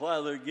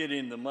While they're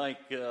getting the mic,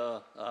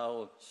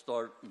 I'll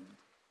start and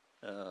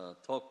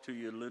talk to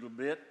you a little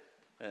bit.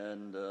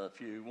 And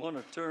if you want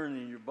to turn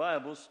in your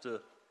Bibles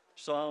to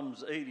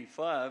Psalms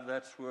 85,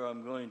 that's where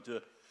I'm going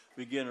to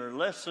begin our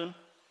lesson.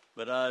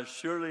 But I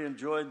surely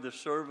enjoyed the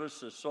service,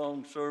 the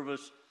song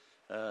service,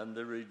 and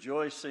the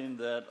rejoicing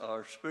that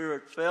our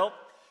spirit felt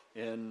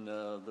in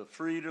the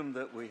freedom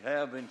that we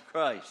have in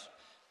Christ.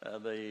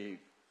 The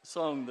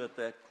song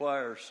that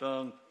choir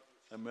sung,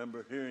 I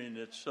remember hearing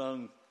it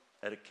sung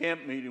at a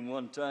camp meeting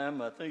one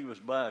time. I think it was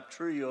by a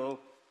trio.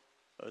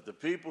 The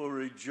people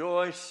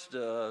rejoiced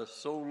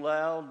so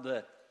loud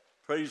that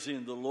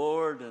praising the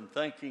Lord and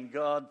thanking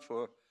God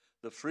for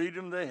the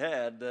freedom they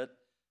had that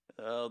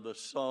the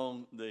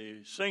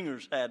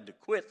singers had to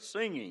quit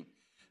singing.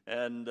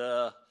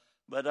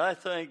 But I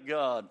thank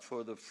God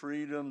for the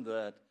freedom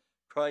that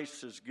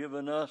Christ has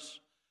given us.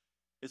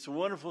 It's a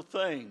wonderful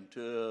thing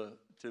to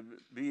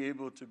be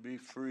able to be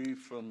free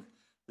from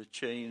the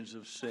chains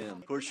of sin.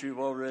 Of course, you've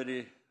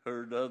already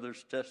heard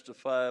others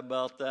testify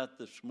about that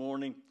this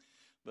morning,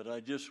 but I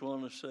just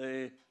want to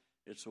say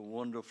it's a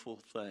wonderful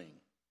thing.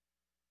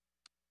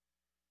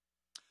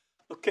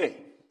 Okay,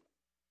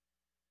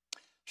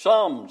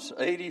 Psalms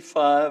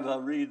 85,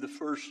 I'll read the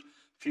first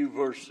few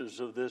verses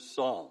of this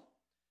psalm.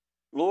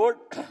 Lord,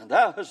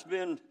 thou hast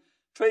been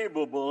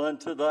favorable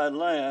unto thy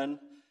land,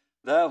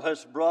 thou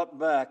hast brought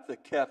back the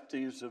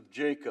captives of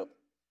Jacob.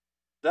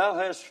 Thou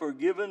hast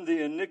forgiven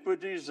the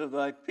iniquities of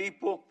thy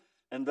people,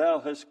 and thou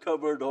hast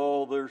covered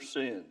all their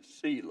sins.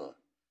 Selah.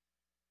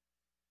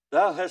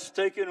 Thou hast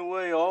taken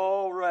away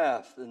all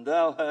wrath, and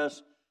thou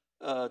hast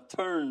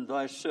turned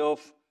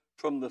thyself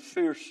from the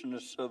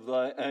fierceness of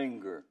thy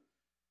anger.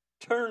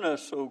 Turn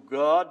us, O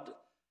God,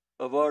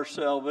 of our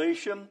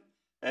salvation,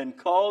 and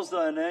cause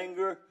thine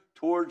anger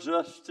towards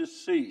us to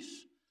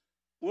cease.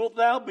 Wilt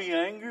thou be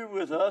angry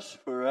with us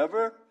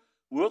forever?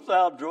 Wilt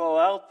thou draw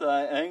out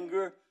thy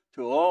anger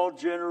to all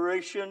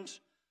generations?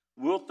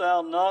 Wilt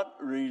thou not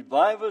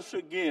revive us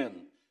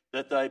again,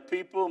 that thy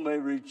people may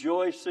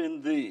rejoice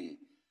in thee?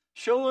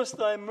 Show us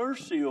thy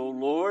mercy, O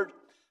Lord,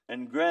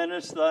 and grant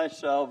us thy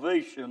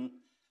salvation,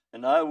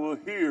 and I will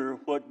hear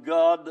what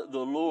God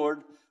the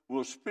Lord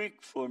will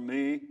speak for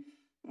me,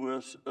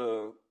 will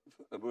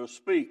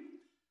speak.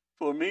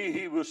 For me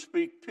he will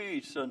speak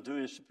peace unto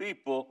his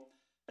people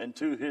and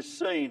to his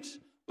saints,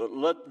 but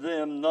let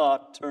them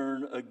not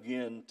turn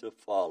again to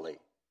folly.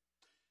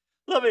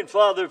 Loving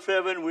Father of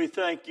heaven, we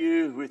thank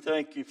you. We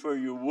thank you for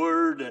your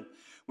word, and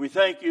we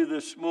thank you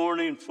this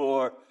morning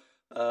for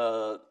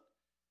the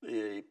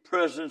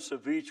presence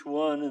of each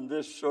one in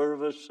this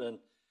service. And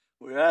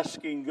we're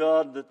asking,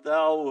 God, that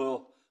thou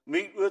will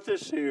meet with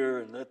us here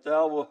and that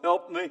thou will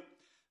help me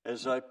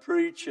as I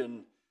preach,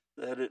 and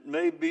that it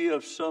may be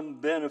of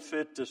some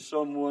benefit to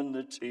someone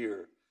that's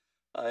here.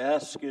 I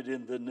ask it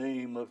in the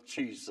name of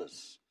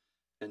Jesus,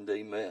 and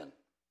amen.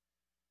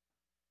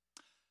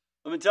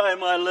 Let me tell you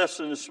my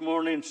lesson this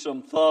morning,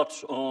 some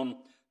thoughts on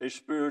a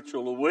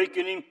spiritual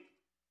awakening.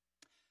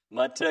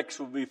 My text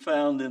will be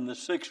found in the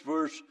 6th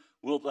verse.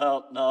 Wilt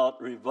thou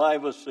not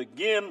revive us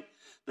again,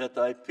 that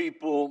thy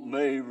people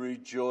may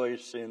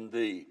rejoice in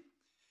thee?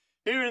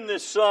 Here in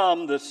this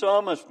psalm, the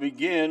psalmist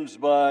begins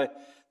by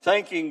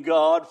thanking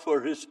God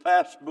for his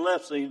past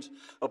blessings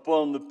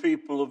upon the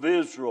people of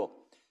Israel.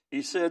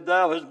 He said,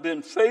 thou hast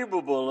been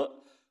favorable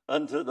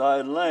unto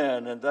thy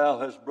land, and thou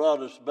hast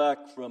brought us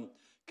back from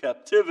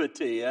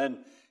captivity. And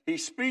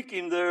he's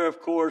speaking there,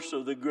 of course,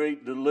 of the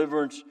great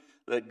deliverance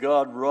that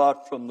God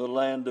wrought from the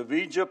land of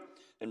Egypt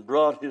and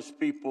brought his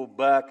people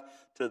back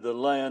to the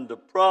land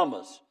of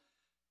promise.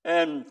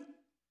 And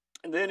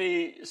then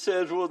he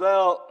says, well,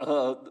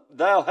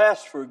 thou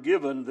hast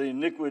forgiven the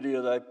iniquity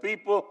of thy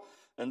people,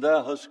 and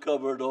thou hast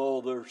covered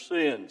all their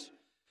sins.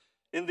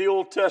 In the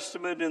Old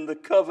Testament, in the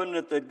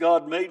covenant that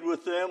God made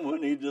with them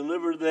when he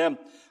delivered them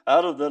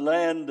out of the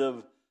land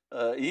of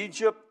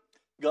Egypt,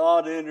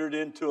 God entered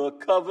into a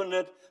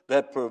covenant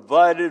that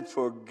provided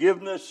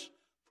forgiveness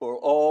for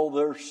all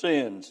their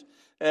sins.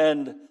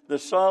 And the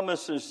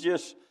psalmist is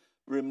just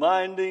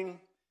reminding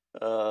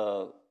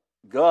God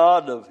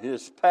of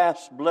his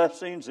past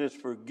blessings, his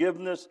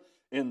forgiveness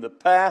in the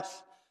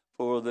past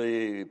for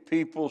the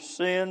people's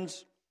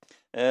sins.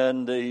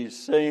 And he's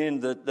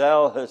saying that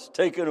thou hast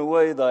taken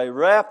away thy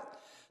wrath,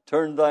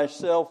 turned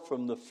thyself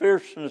from the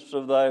fierceness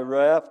of thy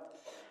wrath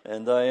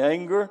and thy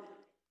anger.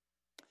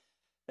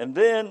 And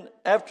then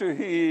after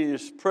he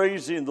is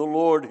praising the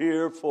Lord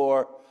here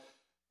for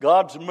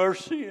God's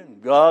mercy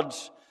and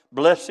God's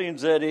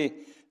blessings that he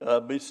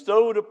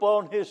bestowed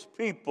upon his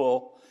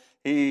people,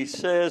 he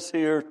says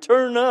here,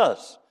 turn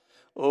us,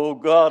 O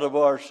God of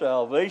our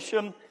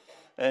salvation,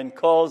 and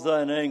cause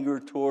thine anger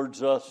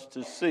towards us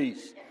to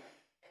cease.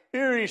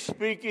 Here he's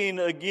speaking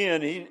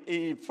again.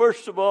 He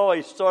first of all,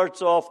 he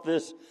starts off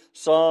this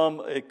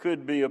psalm. It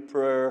could be a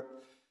prayer,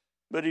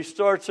 but he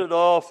starts it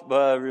off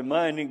by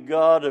reminding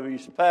God of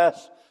his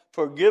past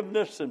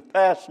forgiveness and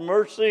past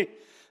mercy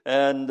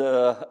and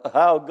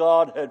how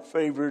God had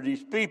favored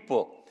his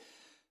people.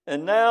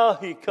 And now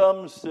he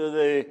comes to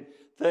the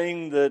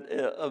thing that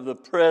of the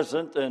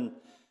present, and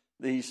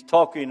he's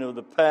talking of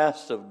the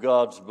past of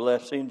God's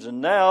blessings.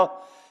 And now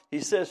he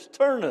says,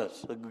 turn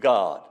us,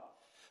 God,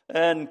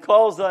 and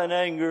cause thine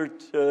anger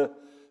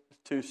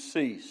to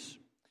cease.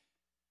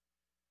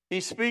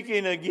 He's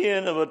speaking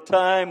again of a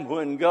time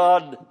when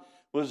God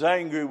was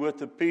angry with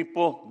the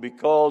people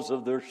because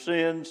of their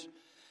sins,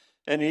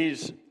 and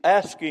he's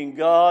asking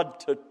God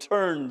to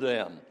turn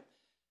them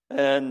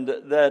and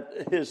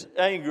that his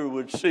anger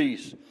would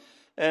cease.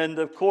 And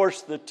of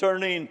course, the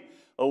turning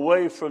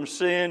away from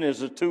sin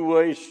is a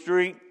two-way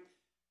street.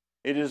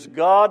 It is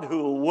God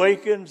who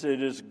awakens.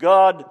 It is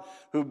God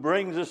who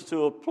brings us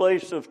to a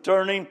place of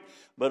turning.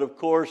 But of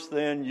course,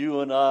 then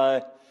you and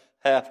I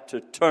have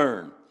to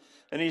turn.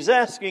 And he's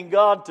asking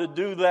God to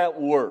do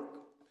that work,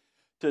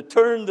 to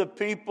turn the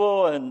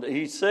people, and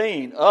he's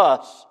saying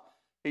us.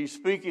 He's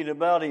speaking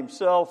about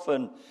himself,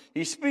 and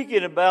he's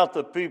speaking about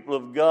the people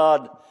of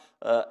God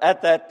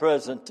at that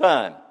present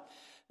time.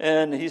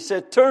 And he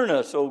said, turn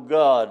us, O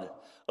God,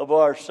 of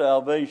our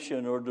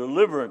salvation or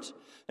deliverance,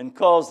 and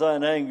cause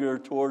thine anger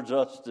towards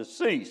us to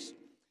cease.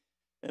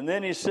 And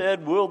then he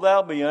said, wilt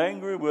thou be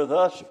angry with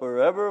us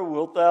forever?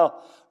 Wilt thou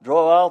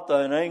draw out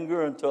thine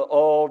anger unto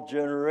all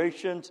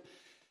generations?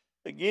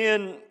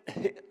 Again,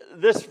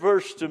 this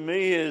verse to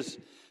me is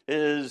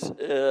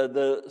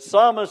the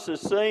psalmist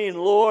is saying,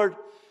 Lord,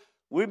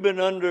 we've been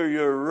under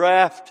your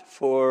wrath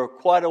for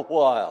quite a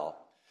while.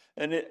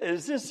 And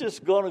is this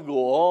just going to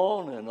go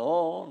on and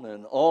on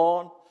and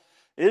on?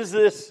 Is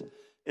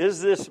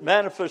this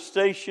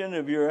manifestation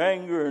of your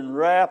anger and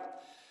wrath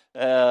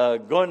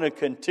going to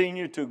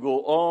continue to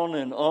go on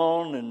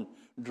and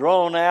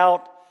drawn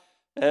out?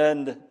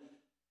 And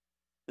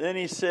then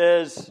he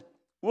says,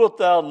 wilt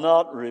thou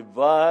not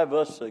revive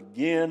us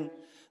again,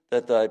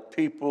 that thy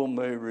people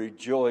may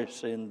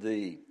rejoice in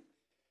thee?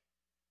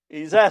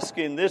 He's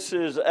asking, this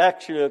is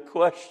actually a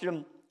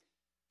question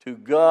to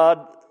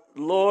God.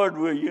 Lord,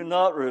 will you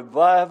not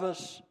revive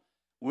us?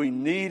 We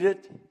need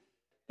it.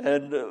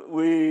 And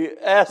we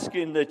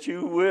asking that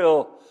you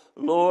will,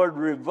 Lord,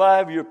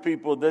 revive your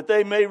people, that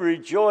they may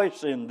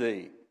rejoice in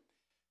thee.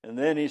 And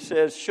then he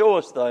says, show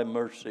us thy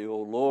mercy, O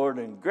Lord,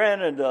 and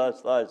grant unto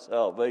us thy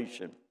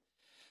salvation.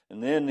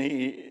 And then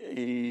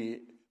he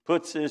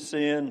puts this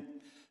in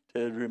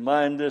to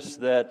remind us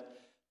that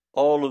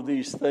all of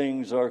these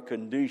things are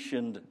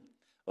conditioned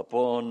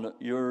upon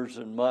yours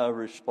and my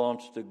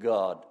response to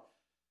God.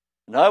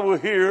 And I will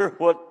hear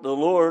what the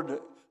Lord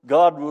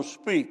God will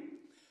speak,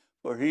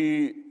 for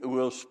he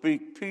will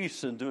speak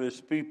peace unto his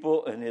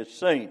people and his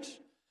saints,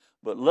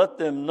 but let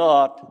them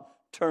not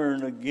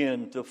turn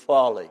again to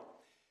folly.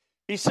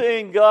 He's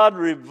saying, God,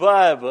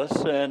 revive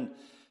us and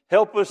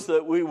help us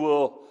that we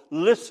will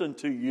listen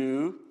to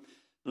you,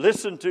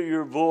 listen to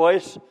your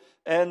voice,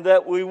 and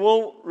that we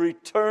won't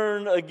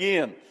return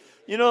again.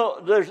 You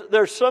know,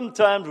 there's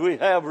sometimes we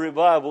have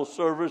revival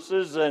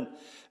services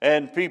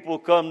and people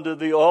come to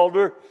the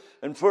altar,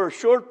 and for a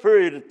short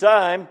period of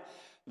time,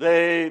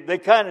 they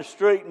kind of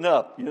straighten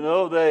up. You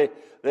know, they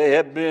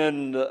have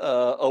been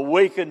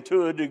awakened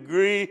to a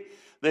degree.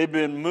 They've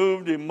been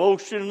moved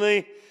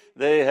emotionally.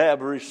 They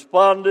have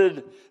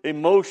responded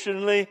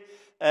emotionally,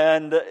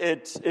 and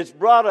it's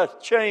brought a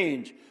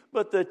change.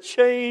 But the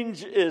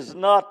change is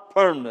not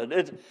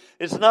permanent.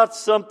 It's not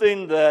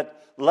something that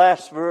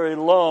lasts very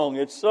long.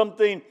 It's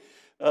something,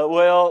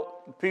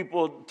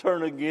 people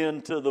turn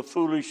again to the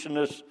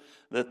foolishness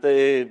that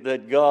they'd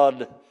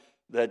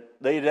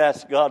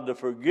asked God to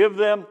forgive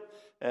them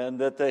and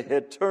that they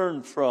had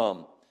turned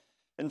from.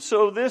 And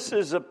so this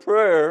is a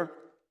prayer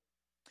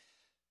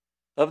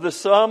of the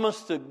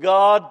psalmist to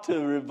God to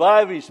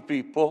revive his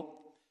people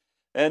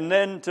and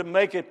then to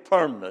make it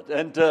permanent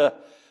and to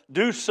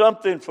do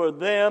something for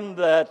them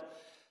that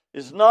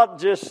is not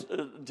just,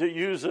 to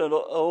use an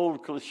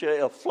old cliche,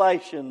 a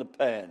flash in the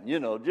pan. You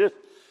know,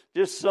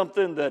 just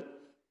something that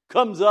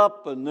comes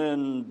up and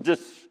then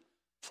just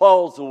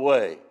falls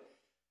away.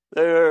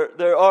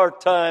 There are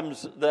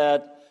times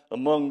that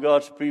among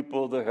God's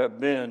people there have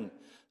been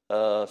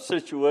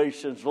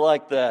situations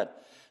like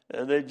that.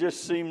 They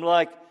just seem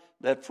like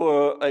that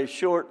for a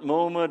short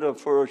moment or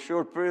for a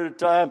short period of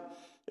time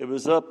it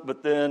was up,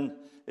 but then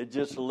it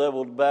just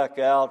leveled back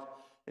out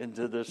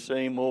into the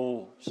same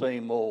old,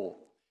 same old.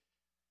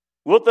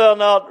 Wilt thou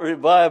not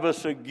revive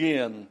us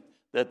again,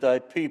 that thy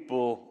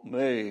people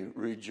may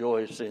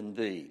rejoice in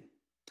thee?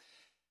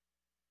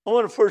 I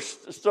want to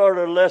first start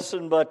our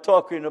lesson by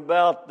talking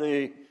about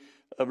the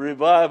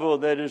revival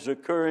that is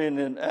occurring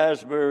in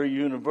Asbury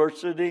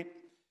University.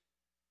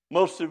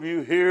 Most of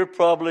you here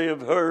probably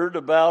have heard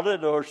about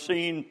it or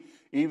seen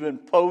even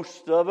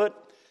posts of it.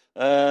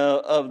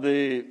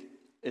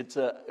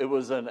 It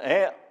was an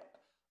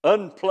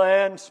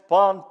unplanned,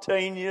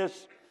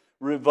 spontaneous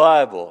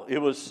revival. It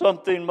was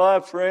something, my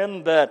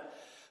friend, that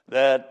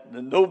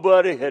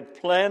nobody had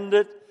planned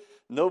it.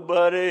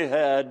 Nobody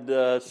had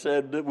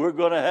said that we're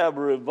going to have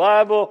a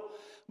revival,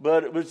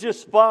 but it was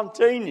just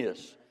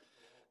spontaneous.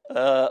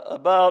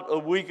 About a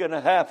week and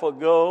a half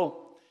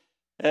ago,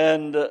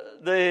 and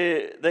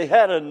they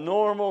had a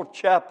normal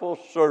chapel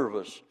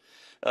service.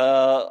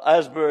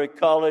 Asbury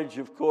College,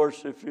 of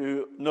course, if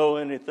you know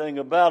anything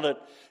about it,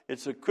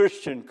 it's a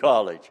Christian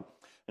college.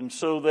 And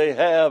so they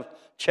have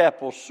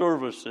chapel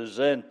services.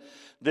 And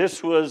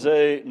this was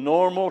a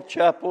normal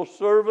chapel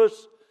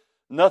service.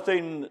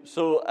 Nothing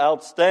so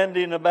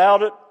outstanding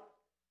about it.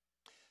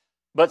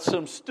 But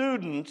some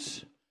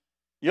students,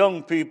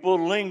 young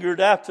people, lingered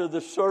after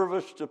the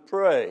service to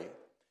pray.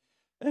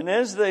 And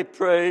as they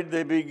prayed,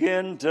 they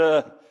began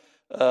to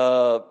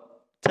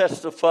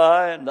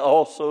testify and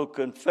also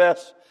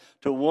confess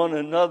to one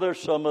another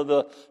some of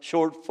the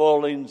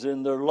shortfallings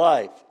in their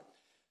life.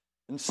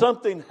 And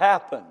something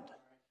happened.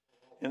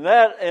 In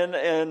that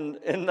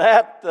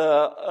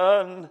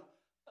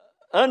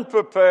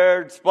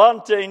unprepared,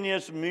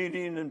 spontaneous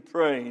meeting and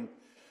praying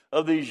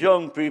of these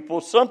young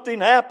people, something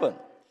happened.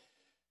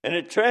 And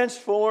it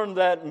transformed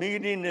that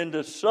meeting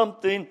into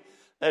something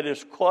that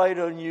is quite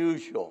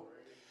unusual.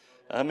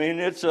 I mean,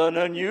 it's an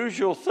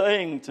unusual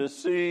thing to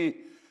see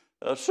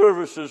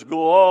services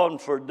go on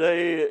for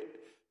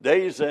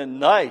days and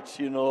nights,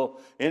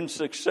 in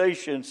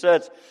succession,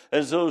 such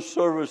as those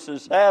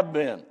services have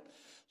been.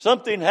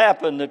 Something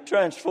happened that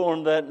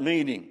transformed that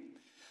meeting.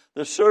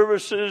 The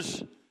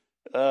services,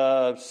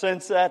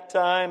 since that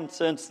time,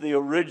 since the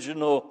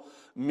original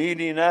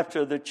meeting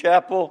after the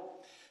chapel,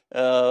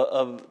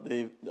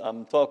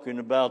 I'm talking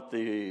about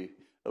the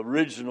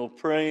original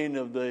praying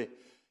of the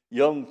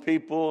young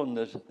people and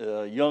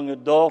the young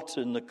adults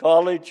in the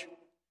college.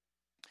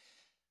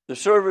 The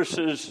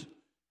services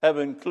have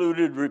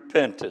included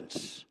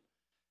repentance.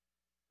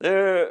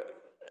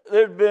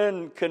 There'd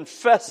been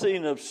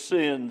confessing of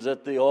sins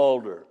at the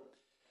altar.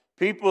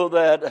 People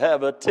that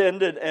have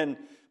attended, and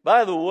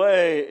by the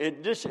way,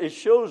 it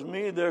shows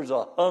me there's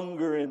a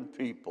hunger in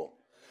people.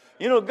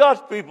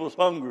 God's people's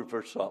hungry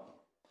for something.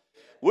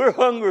 We're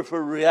hungry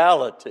for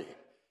reality.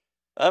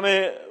 I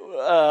mean,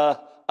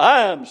 I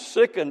am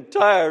sick and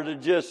tired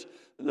of just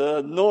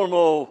the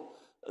normal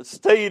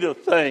state of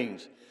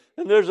things.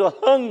 And there's a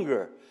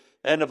hunger.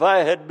 And if I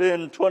had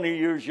been 20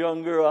 years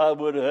younger, I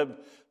would have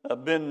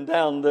been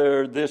down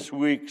there this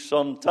week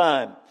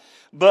sometime.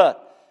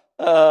 But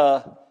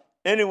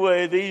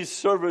anyway, these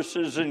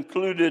services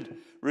included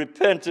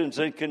repentance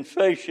and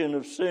confession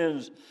of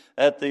sins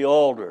at the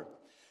altar.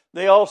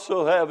 They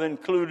also have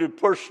included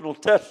personal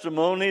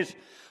testimonies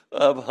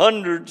of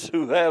hundreds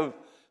who have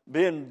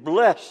been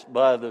blessed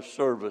by the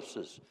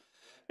services.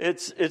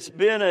 It's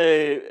been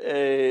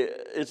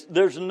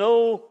there's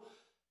no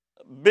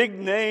big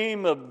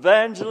name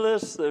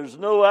evangelist, there's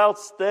no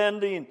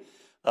outstanding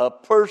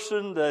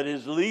person that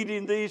is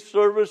leading these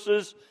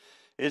services.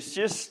 It's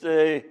just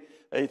a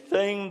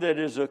thing that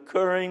is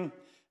occurring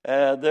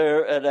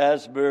there at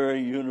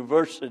Asbury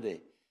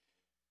University.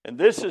 And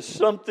this is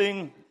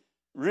something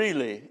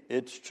really,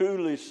 it's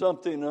truly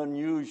something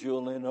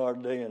unusual in our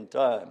day and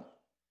time.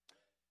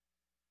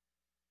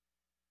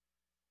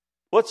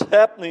 What's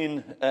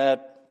happening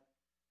at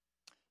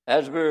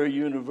Asbury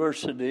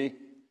University,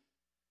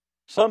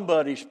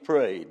 somebody's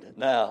prayed.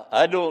 Now,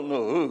 I don't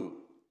know who,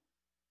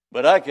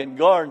 but I can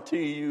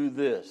guarantee you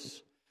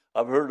this.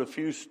 I've heard a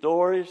few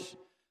stories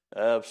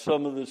of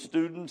some of the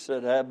students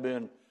that have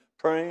been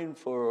praying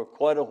for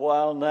quite a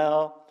while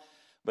now,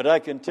 but I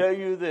can tell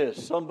you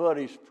this,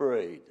 somebody's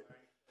prayed.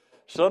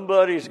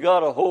 Somebody's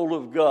got a hold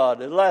of God.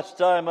 The last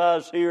time I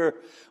was here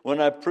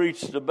when I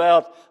preached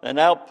about an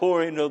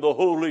outpouring of the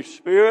Holy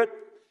Spirit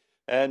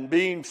and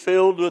being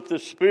filled with the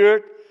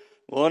Spirit,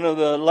 one of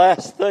the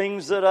last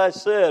things that I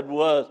said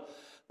was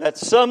that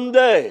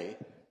someday,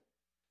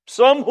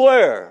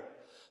 somewhere,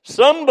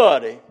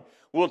 somebody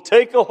will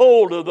take a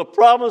hold of the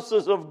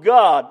promises of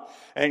God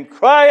and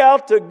cry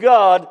out to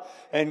God,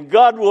 and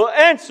God will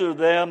answer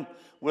them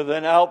with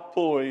an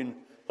outpouring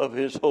of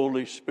His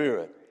Holy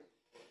Spirit.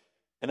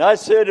 And I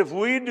said, if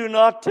we do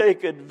not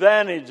take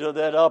advantage of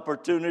that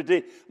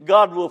opportunity,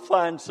 God will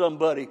find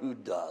somebody who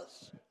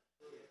does.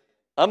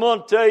 I'm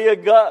going to tell you,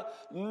 God,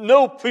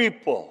 no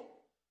people,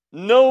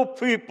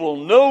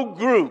 no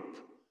group,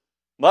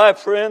 my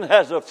friend,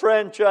 has a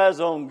franchise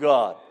on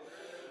God.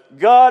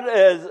 God,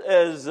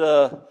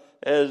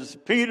 as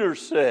Peter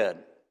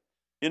said,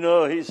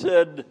 he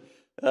said,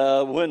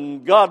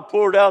 when God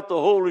poured out the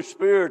Holy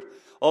Spirit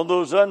on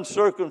those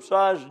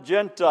uncircumcised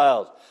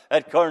Gentiles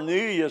at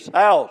Cornelius'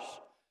 house,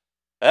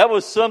 that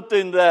was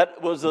something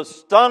that was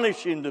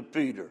astonishing to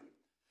Peter.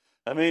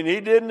 I mean,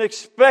 he didn't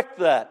expect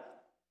that.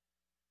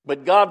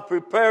 But God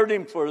prepared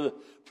him for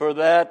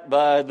that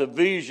by the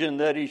vision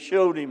that He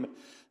showed him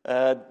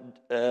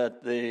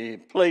at the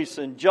place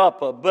in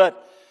Joppa.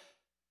 But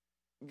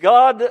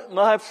God,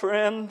 my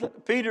friend,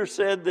 Peter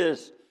said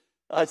this,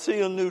 I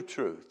see a new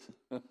truth.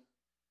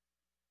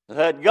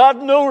 That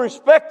God no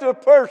respecter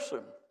of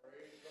person,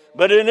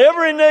 but in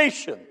every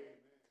nation,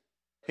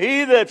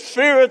 he that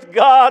feareth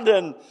God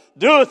and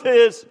doeth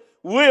His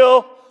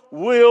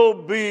will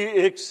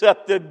be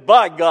accepted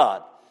by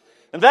God.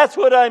 And that's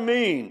what I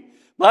mean,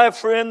 my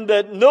friend,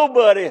 that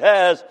nobody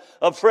has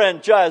a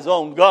franchise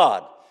on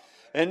God.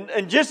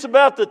 And just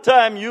about the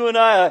time you and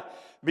I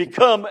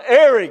become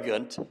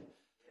arrogant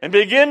and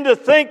begin to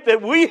think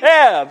that we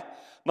have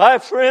My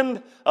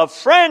friend, a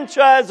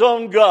franchise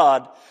on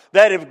God,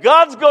 that if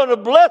God's going to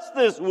bless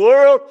this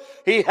world,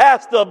 He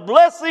has to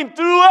bless Him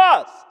through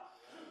us.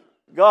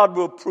 God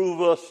will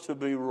prove us to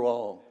be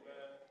wrong.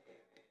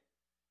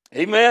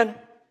 Amen?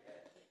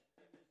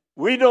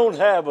 We don't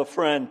have a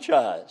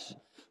franchise,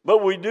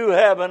 but we do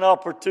have an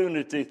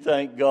opportunity,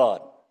 thank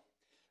God.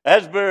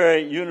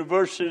 Asbury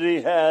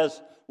University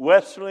has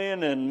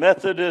Wesleyan and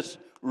Methodist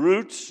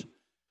roots.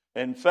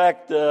 In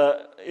fact,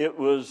 it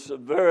was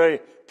very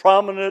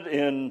prominent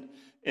in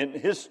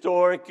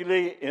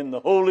historically in the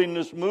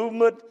holiness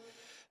movement,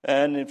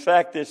 and in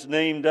fact, it's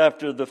named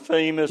after the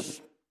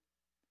famous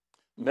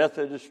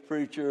Methodist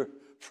preacher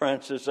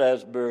Francis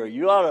Asbury.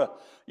 You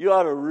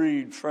ought to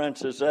read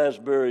Francis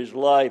Asbury's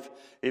life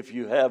if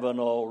you haven't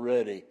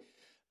already.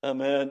 I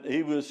mean,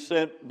 he was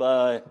sent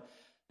by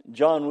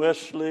John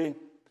Wesley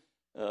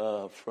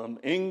from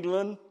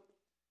England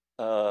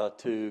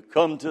to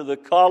come to the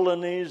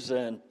colonies,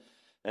 and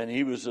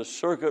he was a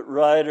circuit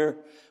rider.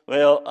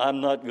 Well,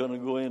 I'm not going to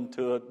go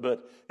into it,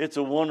 but it's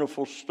a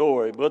wonderful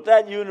story. But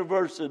that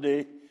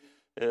university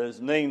is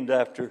named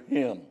after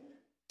him.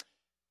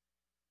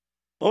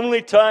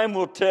 Only time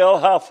will tell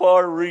how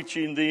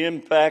far-reaching the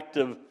impact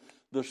of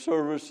the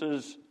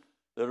services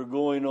that are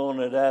going on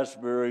at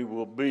Asbury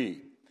will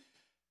be.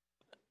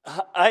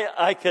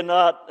 I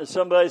cannot.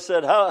 Somebody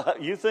said, "How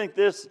you think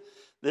this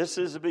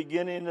is the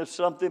beginning of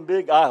something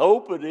big?" I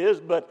hope it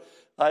is, but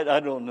I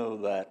don't know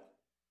that.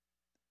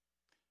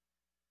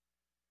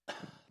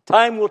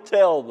 Time will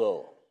tell,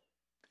 though.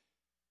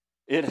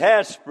 It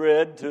has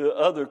spread to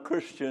other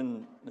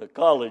Christian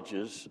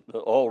colleges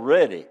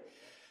already.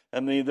 I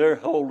mean, they're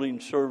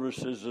holding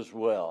services as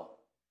well.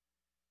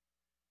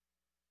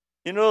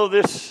 You know,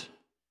 this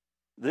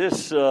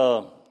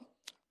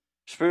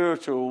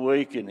spiritual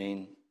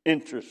awakening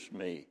interests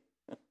me.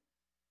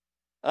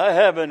 I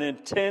have an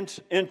intense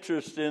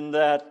interest in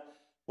that,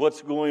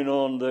 what's going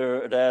on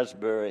there at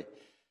Asbury.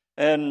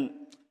 And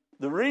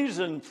the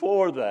reason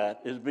for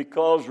that is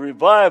because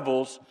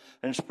revivals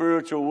and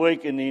spiritual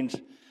awakenings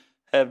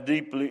have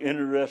deeply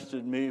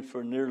interested me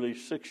for nearly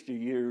 60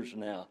 years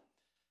now.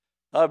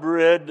 I've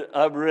read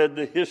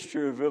the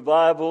history of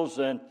revivals,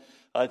 and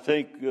I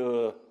think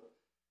Brother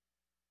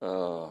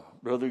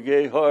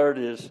Gayhart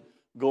is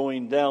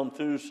going down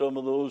through some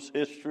of those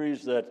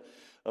histories that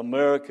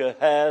America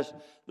has.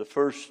 The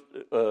first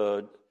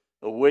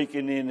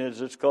awakening,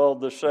 as it's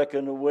called, the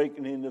second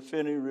awakening, the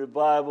Finney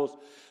revivals,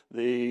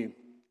 the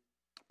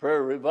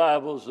prayer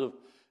revivals of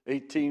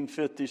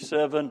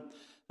 1857,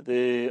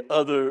 the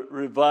other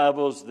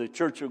revivals, the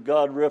Church of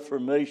God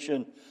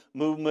Reformation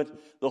movement,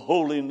 the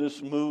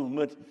holiness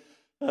movement.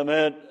 I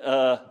mean,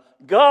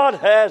 God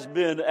has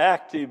been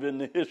active in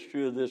the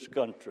history of this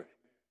country.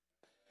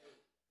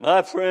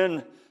 My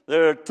friend,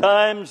 there are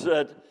times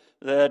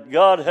that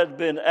God has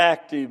been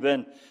active,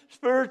 and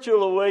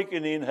spiritual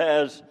awakening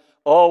has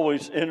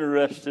always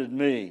interested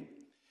me.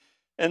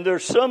 And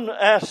there's some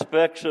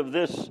aspects of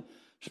this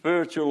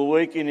spiritual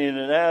awakening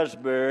in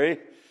Asbury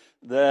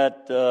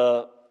that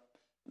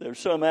there's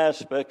some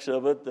aspects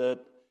of it that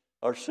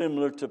are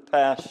similar to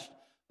past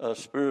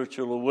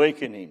spiritual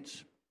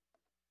awakenings.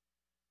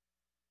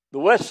 The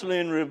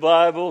Wesleyan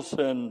revivals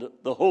and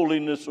the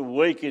holiness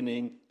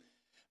awakening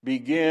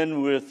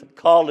began with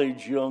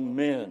college young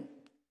men.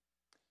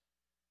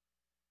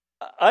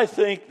 I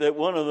think that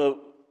one of the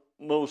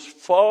most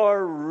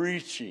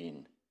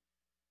far-reaching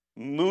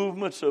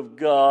movements of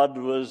God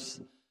was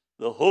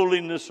the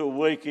holiness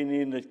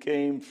awakening that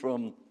came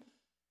from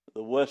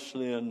the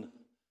Wesleyan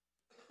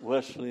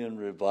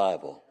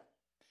revival.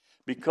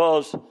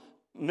 Because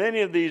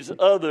many of these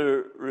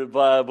other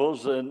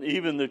revivals, and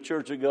even the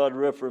Church of God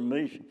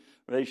Reformation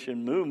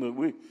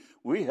movement,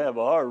 we have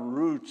our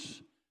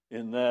roots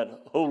in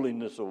that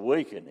holiness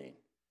awakening.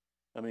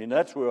 I mean,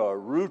 that's where our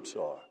roots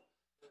are.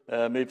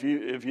 If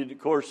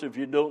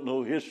you don't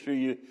know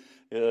history,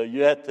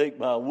 you have to take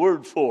my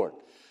word for it.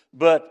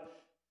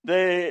 But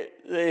they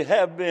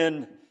have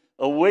been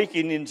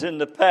awakenings in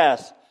the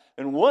past,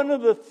 and one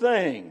of the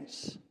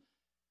things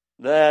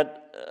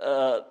that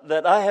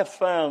I have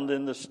found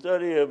in the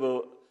study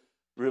of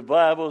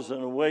revivals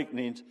and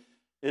awakenings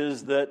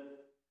is that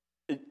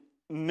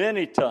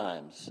many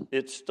times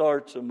it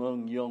starts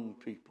among young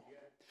people,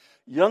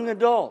 young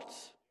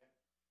adults.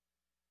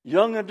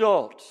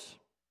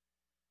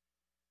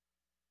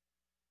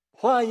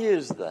 Why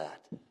is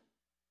that?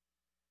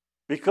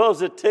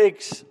 Because it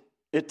takes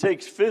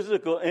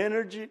physical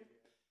energy,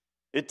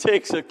 it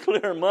takes a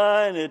clear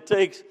mind, it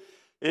takes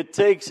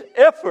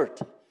effort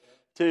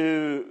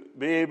to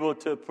be able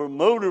to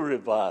promote a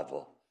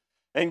revival.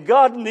 And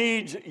God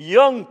needs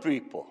young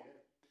people.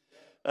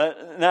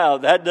 Now,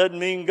 that doesn't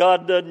mean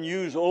God doesn't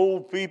use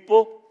old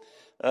people.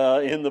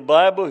 In the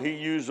Bible, He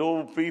used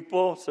old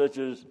people such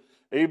as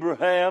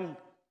Abraham.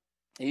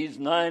 He's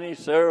 90,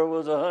 Sarah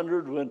was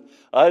 100 when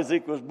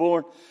Isaac was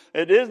born.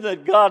 It isn't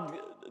that God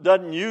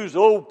doesn't use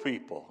old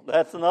people.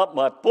 That's not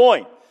my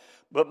point.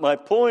 But my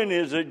point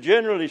is that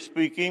generally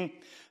speaking,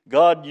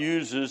 God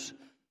uses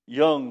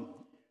young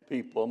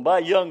people. And by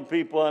young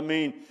people, I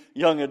mean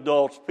young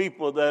adults,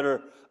 people that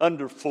are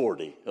under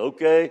 40,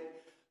 okay?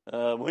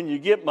 When you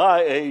get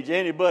my age,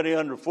 anybody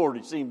under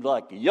 40 seems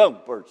like a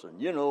young person.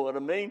 You know what I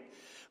mean?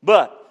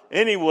 But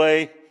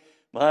anyway,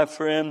 my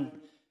friend,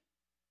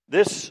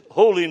 this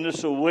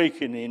holiness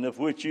awakening of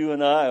which you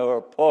and I are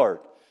a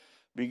part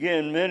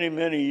began many,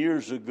 many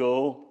years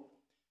ago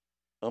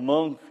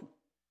among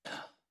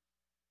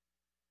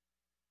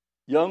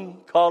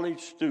young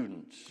college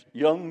students,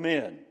 young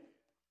men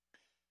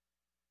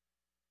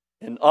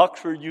in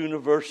Oxford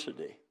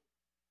University.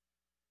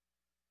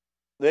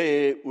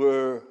 They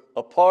were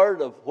a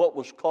part of what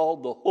was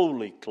called the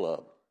Holy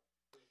Club.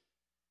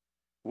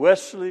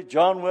 Wesley,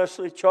 John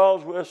Wesley,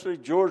 Charles Wesley,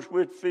 George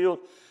Whitefield,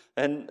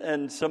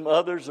 and some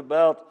others,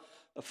 about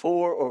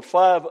 4 or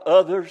 5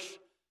 others,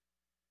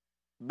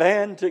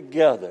 band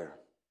together.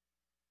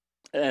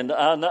 And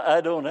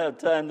I don't have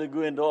time to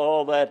go into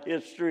all that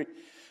history,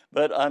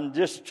 but I'm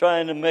just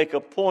trying to make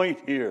a point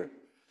here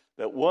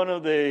that one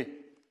of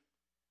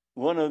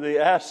the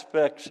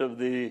aspects of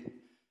the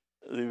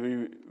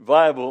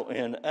revival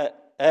in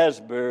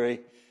Asbury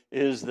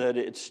is that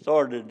it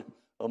started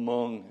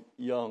among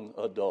young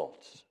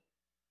adults.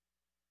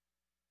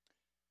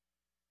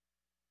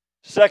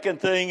 Second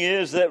thing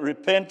is that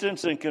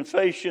repentance and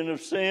confession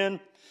of sin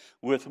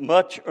with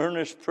much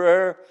earnest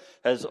prayer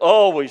has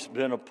always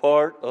been a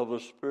part of a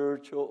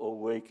spiritual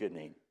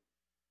awakening.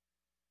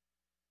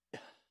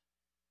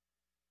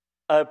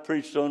 I've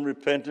preached on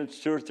repentance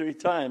 2 or 3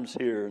 times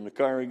here in the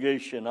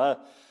congregation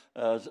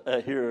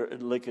here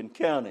in Lincoln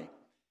County.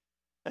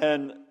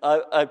 And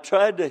I've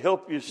tried to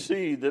help you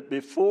see that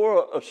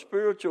before a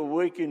spiritual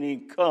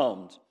awakening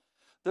comes,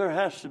 there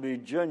has to be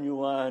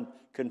genuine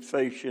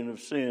confession of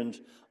sins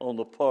on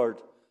the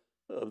part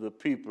of the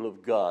people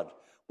of God.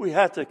 We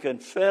have to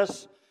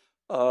confess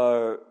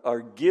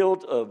our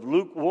guilt of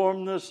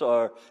lukewarmness,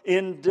 our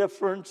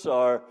indifference,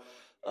 our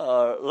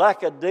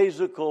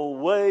lackadaisical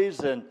ways,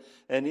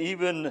 and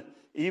even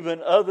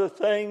other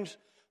things.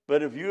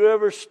 But if you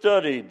ever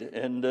studied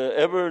and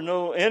ever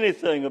know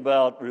anything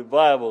about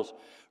revivals,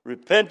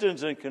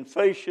 repentance and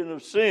confession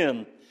of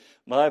sin,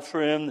 my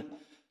friend,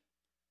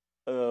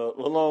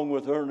 along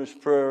with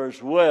earnest prayer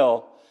as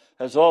well,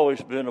 has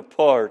always been a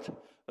part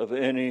of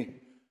any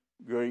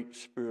great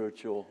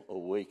spiritual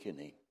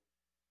awakening.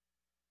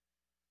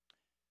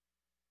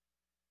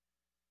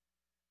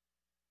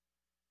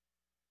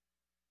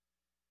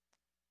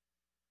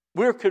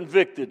 We're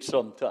convicted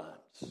sometimes.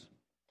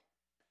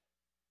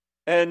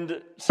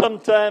 And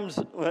sometimes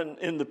when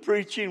in the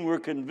preaching we're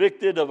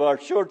convicted of our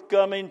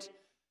shortcomings,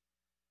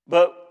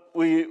 but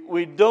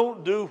we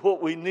don't do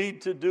what we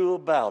need to do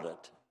about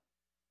it.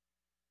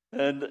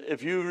 And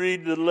if you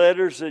read the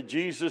letters that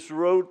Jesus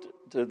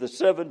wrote to the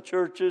 7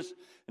 churches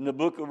in the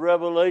book of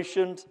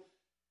Revelation,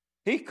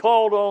 he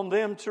called on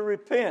them to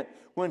repent.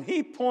 When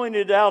he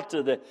pointed out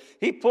to them,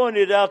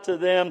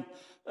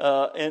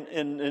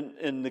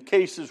 in the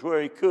cases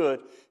where he could,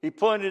 he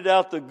pointed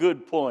out the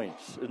good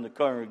points in the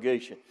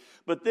congregation.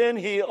 But then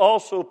he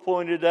also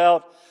pointed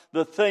out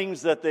the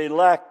things that they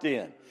lacked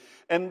in.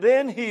 And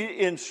then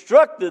he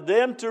instructed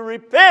them to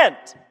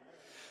repent.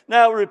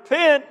 Now,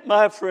 repent,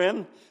 my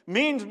friend,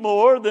 means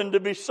more than to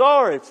be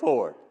sorry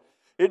for it.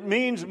 It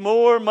means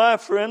more, my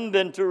friend,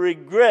 than to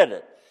regret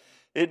it.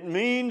 It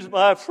means,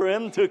 my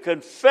friend, to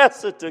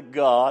confess it to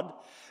God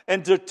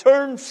and to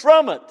turn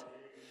from it.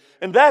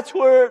 And that's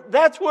where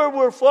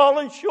we're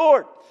falling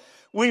short.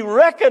 We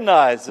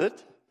recognize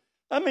it.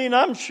 I mean,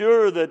 I'm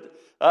sure that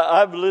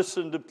I've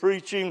listened to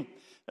preaching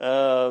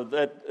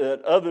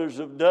that others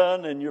have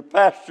done and your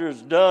pastor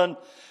has done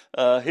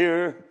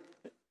here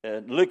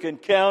at Lincoln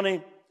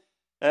County.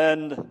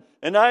 And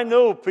I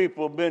know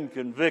people have been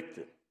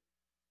convicted.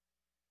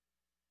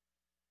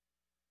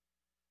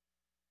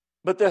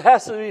 But there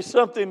has to be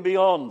something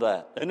beyond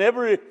that. And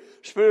every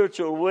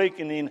spiritual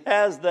awakening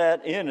has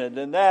that in it.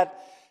 And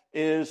that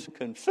is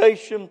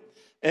confession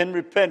and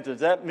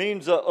repentance. That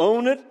means to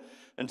own it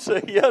and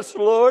say, yes,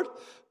 Lord,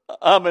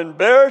 I'm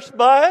embarrassed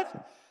by it.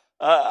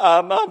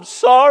 I'm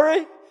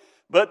sorry.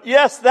 But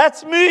yes,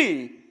 that's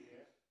me.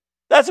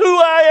 That's who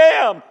I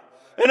am.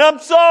 And I'm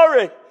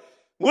sorry.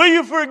 Will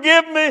you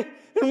forgive me?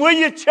 And will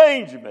you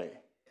change me?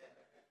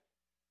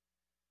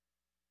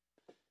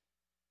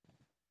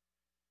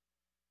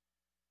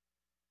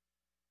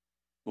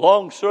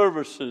 Long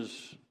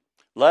services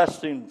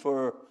lasting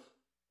for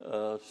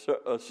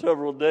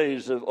several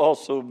days have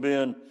also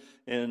been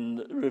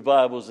in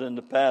revivals in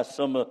the past.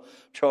 Some of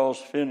Charles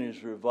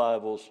Finney's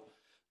revivals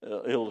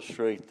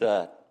illustrate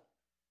that.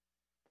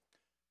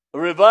 A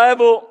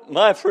revival,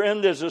 my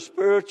friend, is a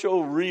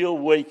spiritual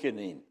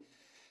reawakening.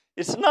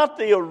 It's not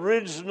the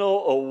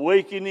original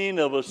awakening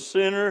of a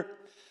sinner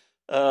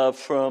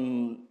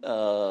from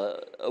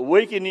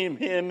awakening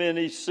him in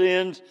his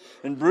sins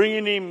and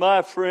bringing him,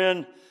 my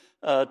friend,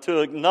 to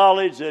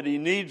acknowledge that he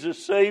needs a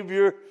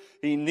Savior.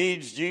 He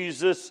needs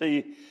Jesus.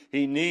 He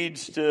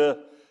needs to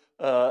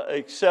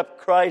accept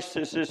Christ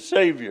as his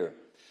Savior.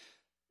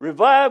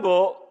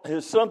 Revival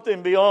is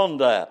something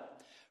beyond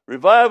that.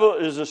 Revival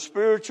is a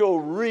spiritual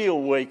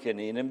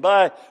reawakening. And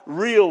by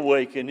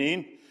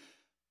reawakening,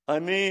 I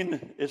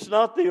mean it's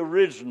not the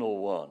original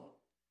one.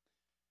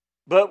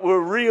 But we're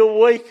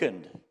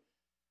reawakened.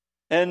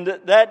 And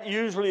that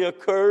usually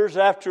occurs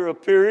after a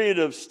period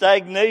of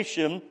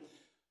stagnation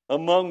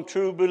among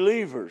true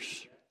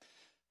believers.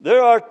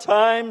 There are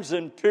times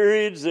and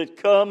periods that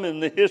come in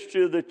the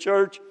history of the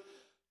church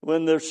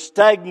when there's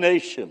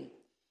stagnation.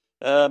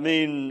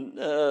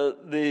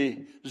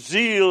 The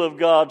zeal of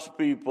God's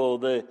people,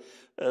 the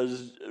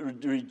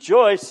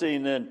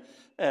rejoicing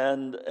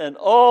and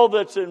all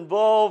that's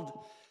involved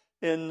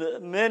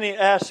in many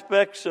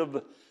aspects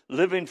of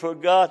living for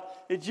God,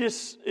 it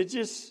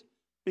just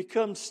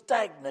becomes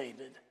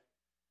stagnated.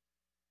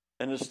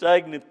 And a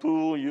stagnant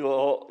pool, you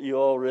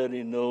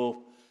already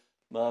know,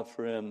 my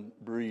friend,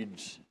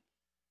 breeds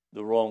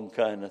the wrong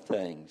kind of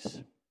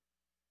things.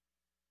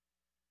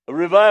 A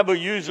revival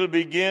usually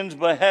begins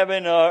by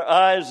having our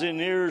eyes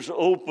and ears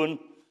open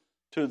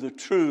to the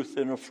truth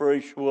in a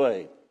fresh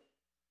way.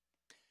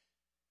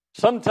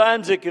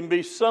 Sometimes it can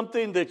be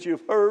something that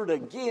you've heard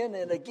again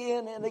and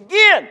again and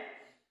again.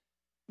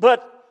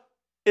 But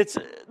it's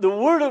the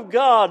Word of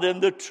God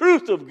and the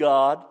truth of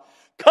God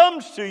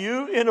comes to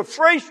you in a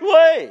fresh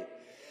way.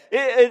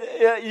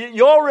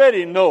 You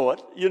already know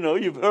it. You know,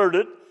 you've heard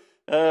it.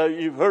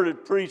 You've heard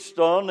it preached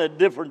on at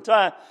different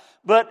times.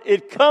 But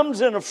it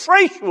comes in a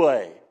fresh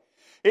way.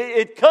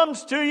 It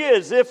comes to you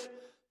as if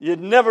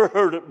you'd never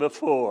heard it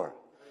before.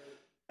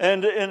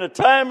 And in a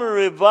time of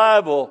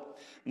revival,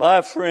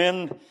 my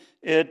friend,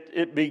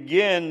 it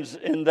begins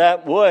in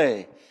that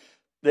way.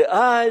 The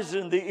eyes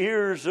and the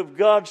ears of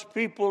God's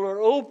people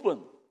are open.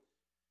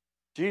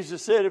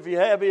 Jesus said, if you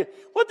have ears,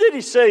 what did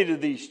he say to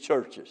these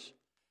churches?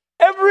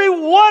 Every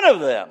one of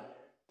them.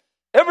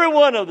 Every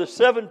one of the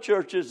 7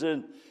 churches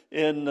in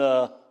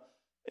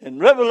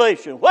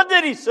Revelation. What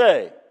did he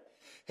say?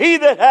 He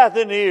that hath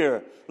an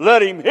ear,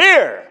 let him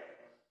hear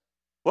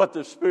what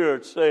the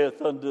Spirit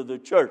saith unto the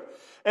church.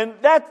 And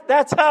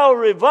that's how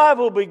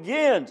revival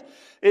begins.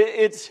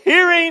 It's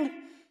hearing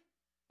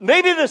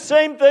maybe the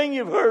same thing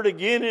you've heard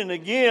again and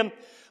again,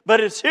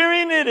 but it's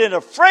hearing it in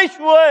a fresh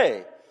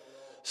way.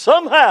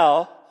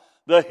 Somehow,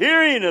 the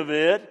hearing of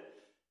it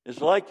is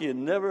like you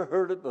never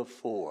heard it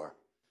before.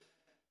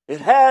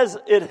 It has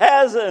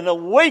an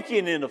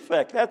awakening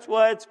effect. That's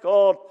why it's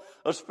called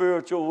a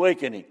spiritual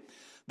awakening.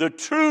 The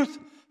truth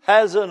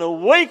has an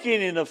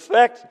awakening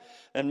effect,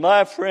 and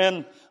my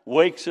friend,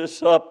 wakes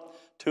us up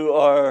to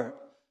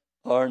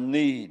our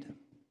need.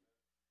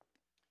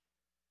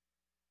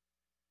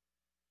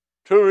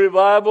 True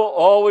revival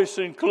always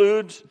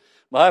includes,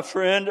 my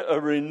friend, a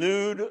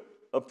renewed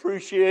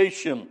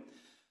appreciation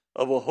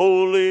of a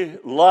holy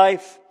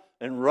life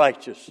and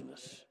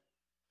righteousness.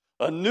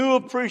 A new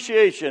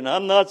appreciation.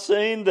 I'm not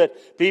saying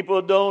that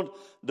people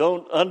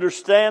don't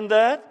understand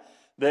that.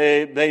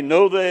 They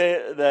know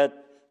that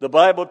the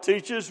Bible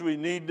teaches we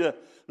need to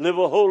live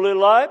a holy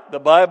life. The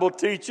Bible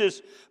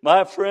teaches,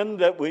 my friend,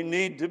 that we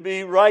need to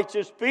be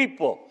righteous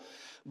people.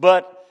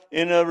 But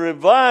in a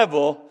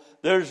revival,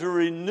 there's a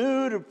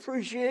renewed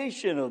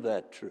appreciation of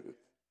that truth.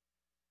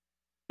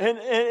 And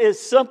it's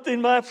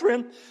something, my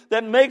friend,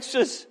 that makes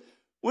us,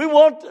 we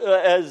want,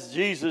 as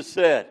Jesus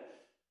said,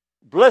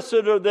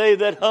 blessed are they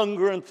that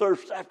hunger and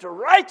thirst after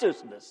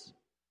righteousness.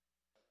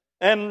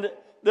 And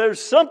there's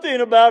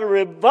something about a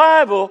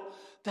revival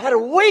that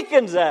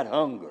awakens that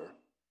hunger.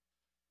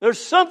 There's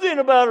something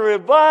about a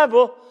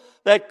revival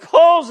that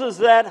causes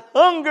that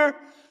hunger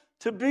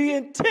to be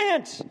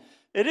intense.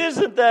 It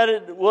isn't that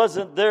it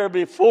wasn't there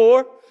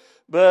before,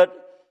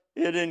 but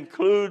it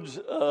includes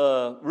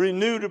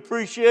renewed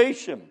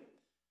appreciation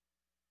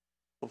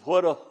of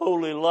what a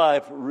holy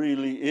life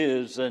really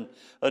is and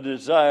a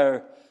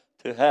desire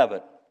to have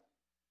it.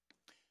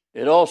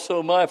 It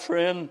also, my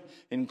friend,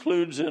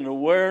 includes an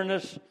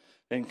awareness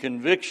and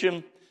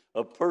conviction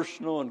of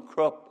personal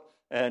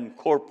and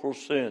corporal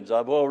sins.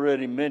 I've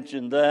already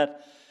mentioned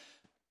that,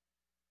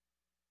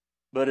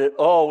 but it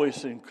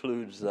always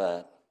includes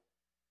that.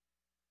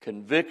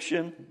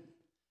 Conviction.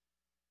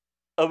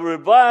 A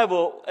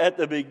revival at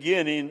the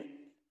beginning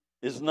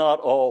is not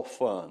all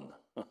fun.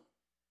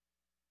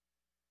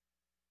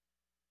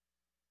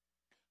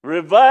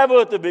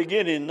 Revival at the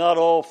beginning, not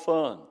all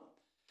fun.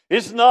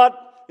 It's not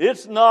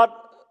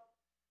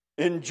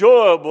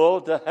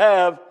enjoyable to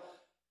have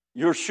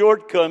your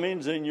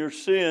shortcomings and your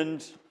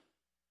sins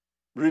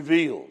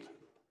revealed.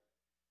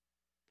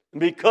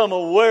 Become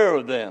aware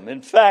of them.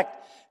 In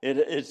fact,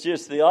 it's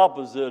just the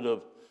opposite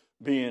of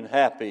being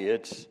happy.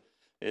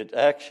 It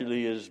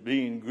actually is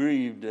being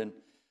grieved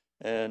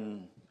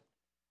and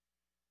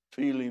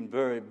feeling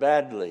very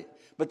badly.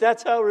 But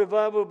that's how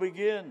revival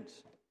begins.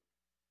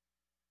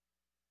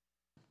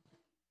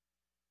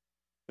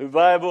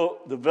 Revival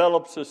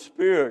develops a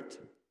spirit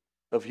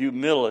of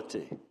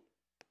humility,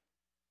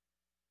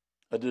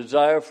 a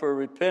desire for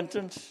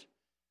repentance,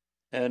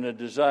 and a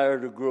desire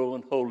to grow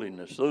in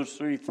holiness. Those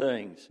 3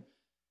 things.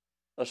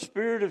 A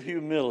spirit of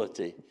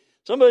humility.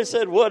 Somebody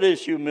said, what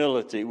is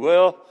humility?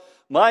 Well,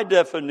 my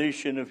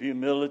definition of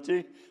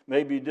humility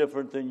may be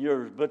different than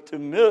yours, but to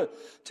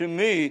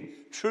me,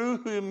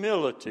 true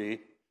humility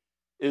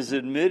is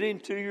admitting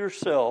to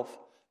yourself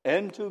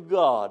and to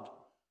God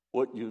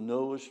what you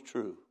know is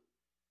true.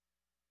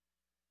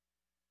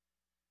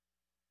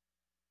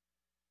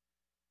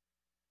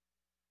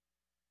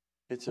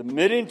 It's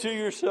admitting to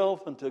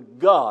yourself and to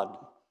God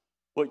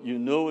what you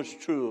know is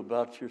true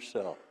about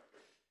yourself.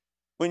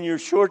 When your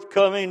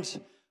shortcomings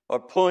are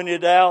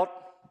pointed out,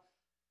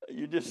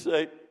 you just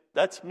say,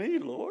 "That's me,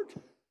 Lord.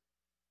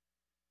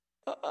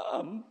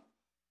 I'm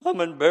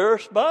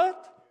embarrassed by it.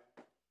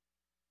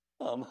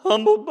 I'm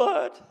humbled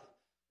by it.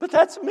 But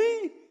that's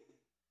me.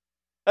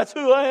 That's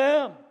who I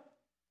am."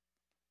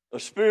 A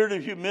spirit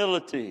of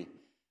humility,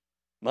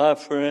 my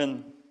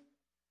friend,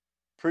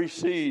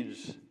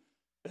 precedes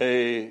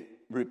a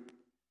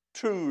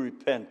true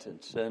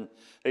repentance and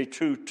a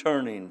true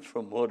turning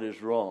from what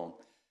is wrong,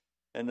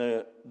 and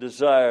a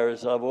desire,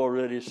 as I've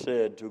already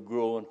said, to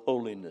grow in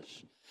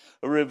holiness.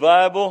 A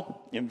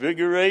revival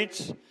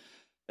invigorates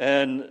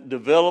and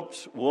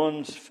develops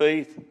one's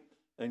faith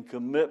and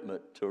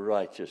commitment to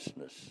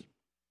righteousness.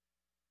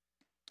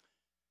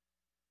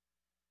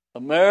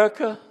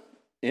 America,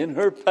 in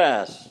her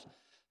past,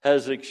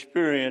 has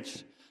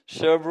experienced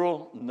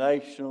several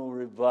national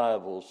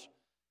revivals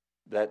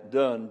that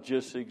done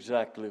just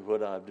exactly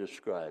what I've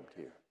described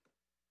here.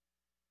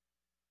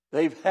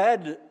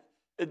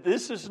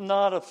 This is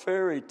not a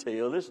fairy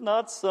tale. It's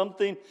not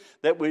something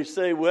that we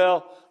say,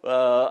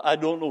 I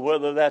don't know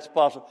whether that's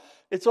possible.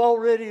 It's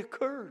already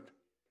occurred.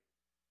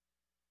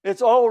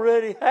 It's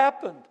already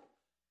happened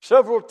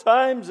several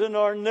times in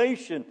our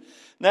nation.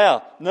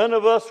 Now, none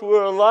of us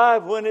were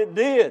alive when it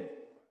did.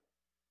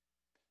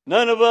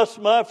 None of us,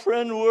 my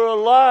friend, were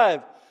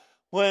alive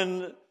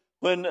when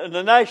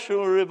the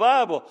national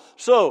revival.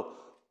 So,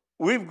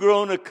 we've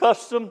grown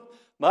accustomed,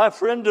 my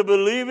friend, to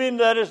believing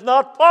that it's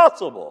not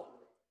possible.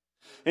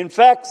 In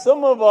fact,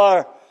 some of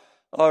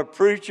our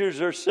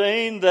preachers are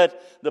saying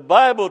that the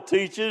Bible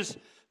teaches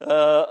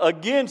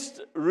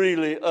against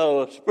really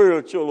a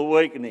spiritual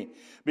awakening,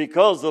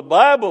 because the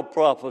Bible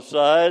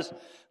prophesies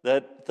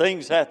that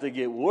things have to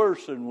get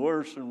worse and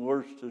worse and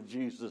worse till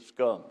Jesus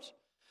comes.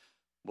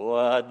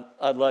 Boy,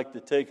 I'd like to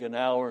take an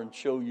hour and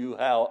show you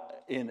how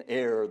in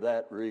error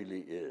that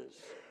really is.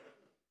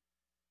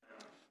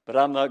 But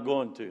I'm not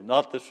going to,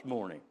 not this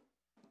morning.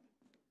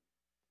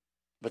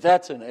 But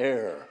that's an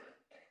error.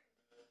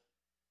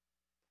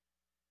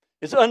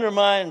 It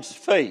undermines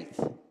faith.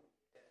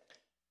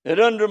 It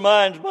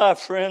undermines, my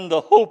friend, the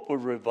hope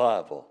of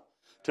revival,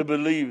 to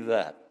believe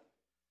that.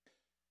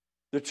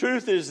 The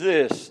truth is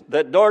this,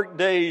 that dark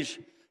days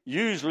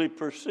usually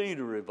precede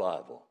a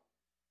revival.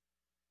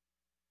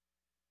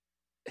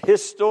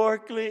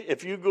 Historically,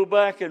 if you go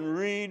back and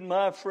read,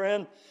 my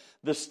friend,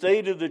 the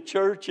state of the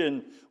church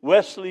in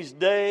Wesley's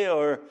day,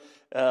 or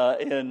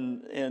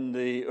in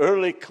the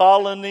early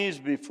colonies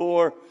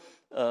before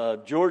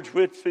George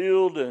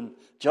Whitefield and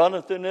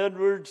Jonathan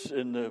Edwards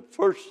in the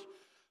first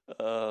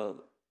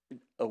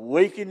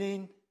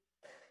awakening,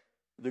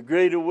 the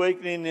Great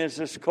Awakening as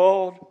it's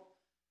called,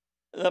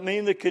 I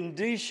mean, the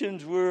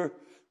conditions were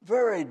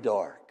very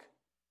dark.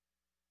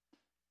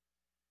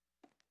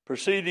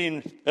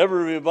 Preceding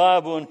every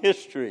revival in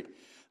history,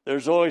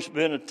 there's always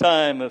been a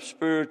time of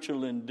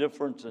spiritual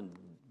indifference and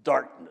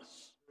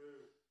darkness.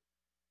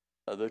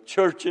 The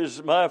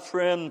churches, my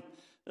friend,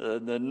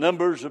 the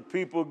numbers of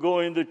people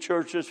going to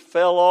churches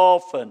fell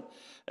off,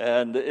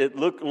 and it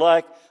looked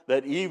like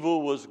that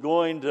evil was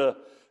going to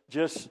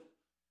just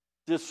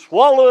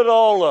swallow it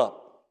all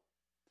up.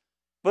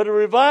 But a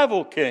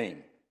revival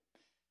came.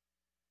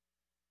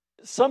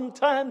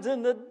 Sometimes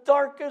in the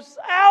darkest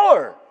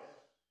hour.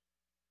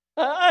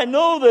 I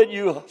know that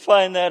you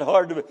find that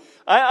hard to believe.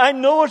 I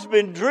know it's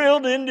been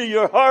drilled into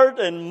your heart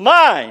and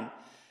mind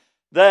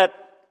that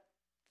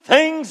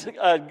things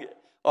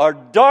are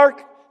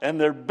dark and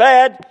they're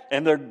bad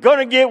and they're going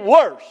to get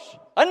worse.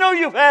 I know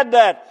you've had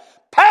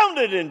that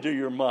pounded into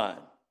your mind.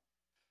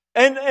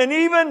 And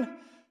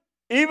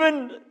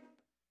even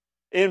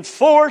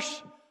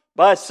enforced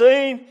by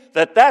saying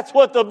that that's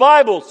what the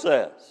Bible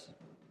says.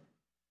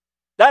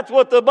 That's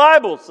what the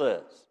Bible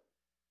says.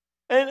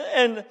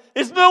 And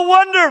it's no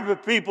wonder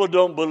if people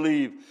don't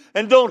believe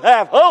and don't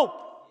have hope.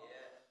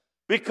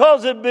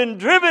 Because it's been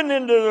driven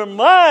into their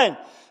mind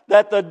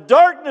that the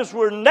darkness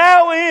we're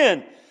now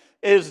in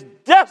is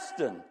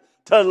destined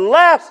to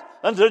last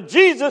until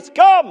Jesus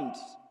comes.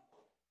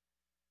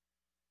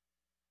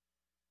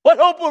 What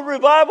hope would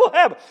revival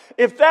have?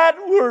 If that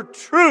were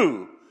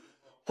true,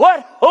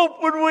 what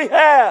hope would we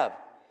have?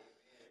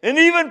 And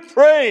even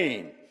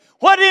praying,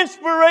 what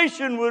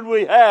inspiration would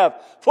we have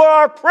for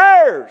our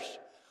prayers?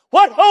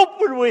 What hope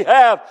would we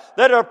have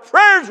that our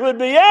prayers would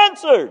be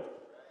answered?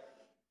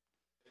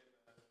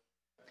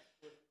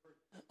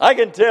 I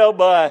can tell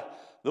by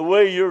the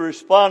way you're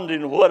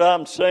responding to what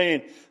I'm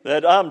saying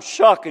that I'm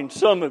shocking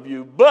some of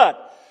you.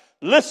 But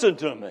listen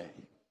to me.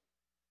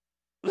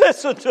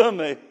 Listen to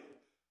me.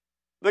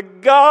 The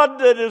God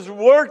that has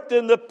worked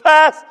in the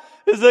past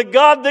is the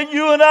God that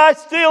you and I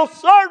still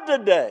serve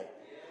today.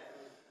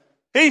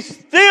 He's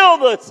still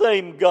the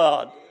same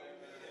God.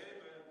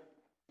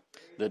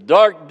 The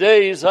dark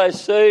days, I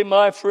say,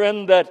 my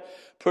friend, that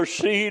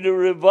precede a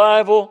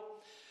revival,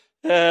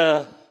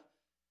 it's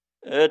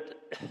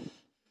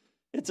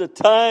a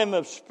time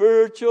of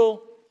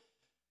spiritual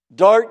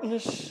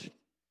darkness,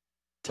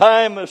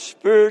 time of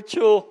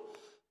spiritual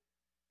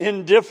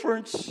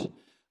indifference.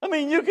 I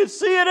mean, you can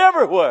see it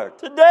everywhere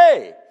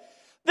today.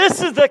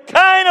 This is the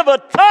kind of a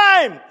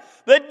time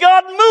that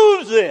God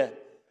moves in.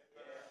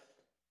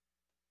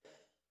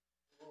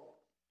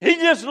 He's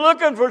just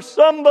looking for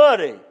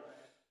somebody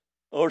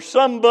or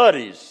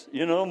somebodies,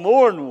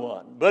 more than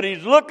one. But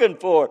He's looking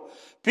for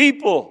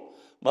people,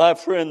 my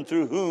friend,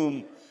 through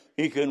whom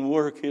He can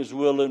work His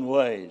will and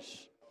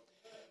ways.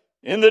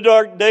 In the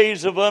dark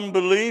days of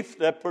unbelief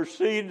that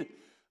precede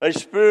a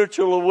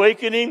spiritual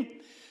awakening,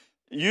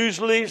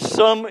 usually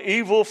some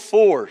evil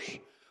force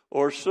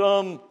or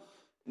some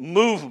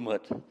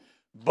movement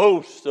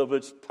boasts of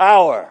its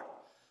power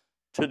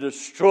to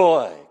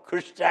destroy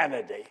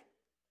Christianity.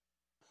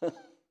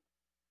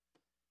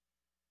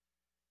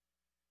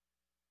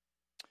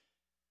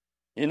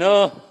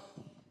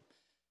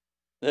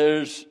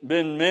 There's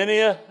been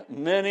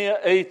many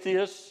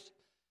atheists,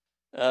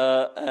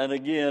 and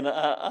again,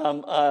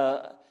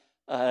 my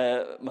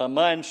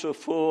mind's so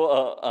full.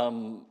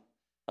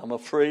 I'm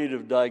afraid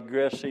of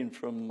digressing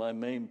from my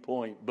main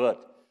point.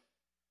 But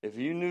if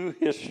you knew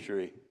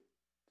history,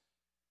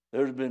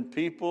 there's been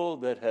people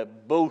that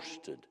have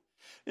boasted.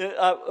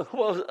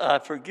 I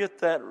forget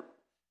that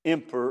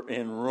emperor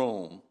in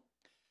Rome,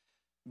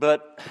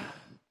 but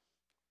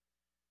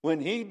when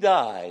he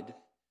died,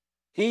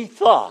 he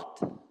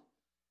thought,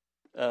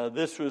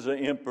 this was an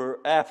emperor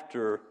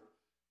after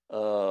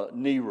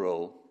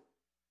Nero,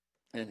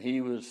 and he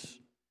was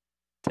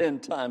 10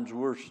 times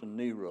worse than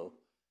Nero.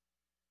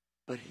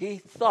 But he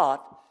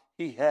thought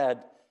he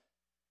had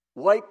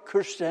wiped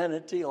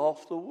Christianity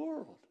off the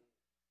world.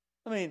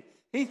 I mean,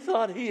 he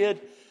thought he had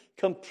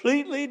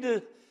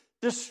completely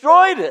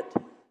destroyed it.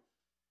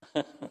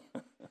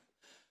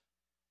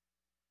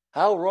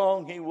 How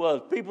wrong he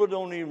was. People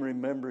don't even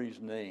remember his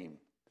name.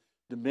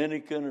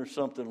 Dominican or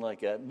something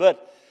like that.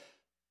 But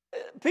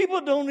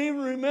people don't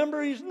even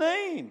remember his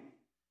name.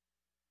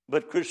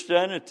 But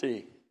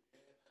Christianity,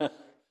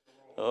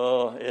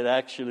 it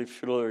actually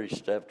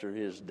flourished after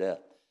his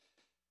death.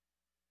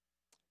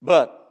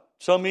 But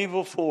some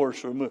evil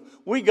force or move.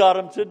 We got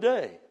them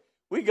today.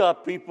 We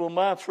got people,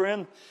 my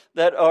friend,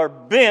 that are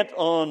bent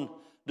on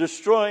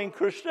destroying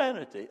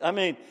Christianity. I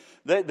mean,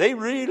 they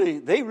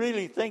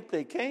really think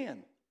they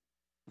can.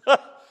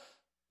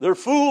 They're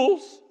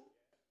fools.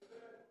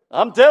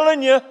 I'm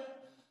telling you.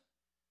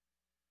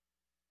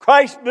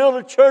 Christ built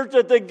a church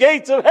that the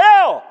gates of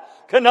hell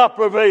cannot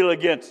prevail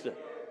against it.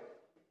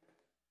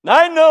 Now,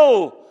 I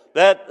know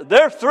that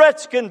their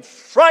threats can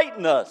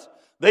frighten us.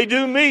 They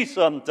do me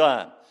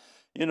sometimes.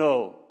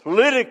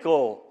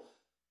 Political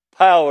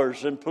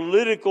powers and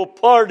political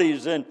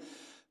parties and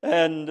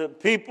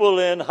people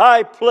in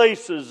high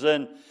places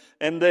and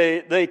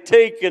they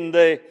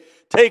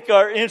take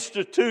our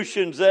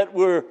institutions that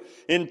were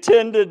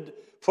intended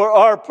for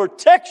our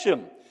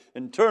protection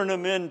and turn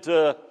them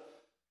into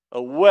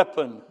a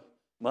weapon,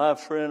 my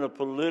friend, a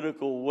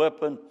political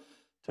weapon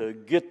to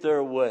get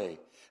their way.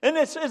 And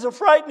it's a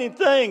frightening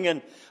thing.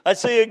 And I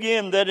say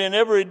again that in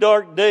every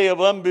dark day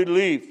of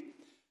unbelief,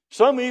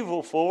 some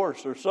evil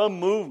force or some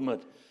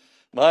movement,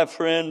 my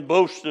friend,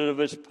 boasted of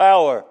its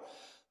power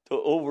to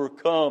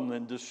overcome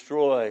and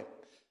destroy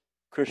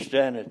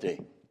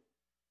Christianity.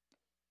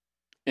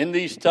 In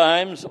these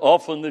times,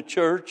 often the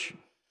church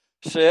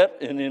sat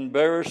in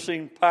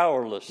embarrassing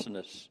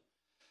powerlessness.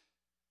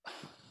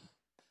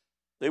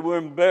 They were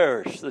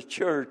embarrassed, the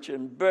church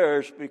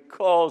embarrassed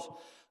because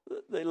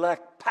they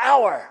lacked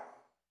power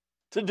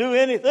to do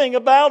anything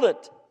about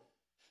it.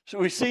 So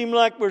we seem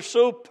like we're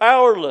so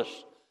powerless.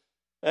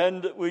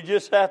 And we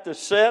just have to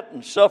sit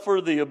and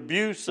suffer the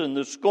abuse and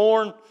the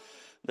scorn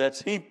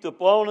that's heaped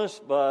upon us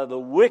by the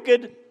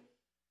wicked.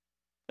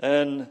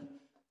 And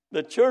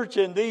the church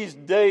in these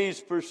days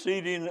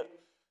preceding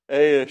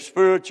a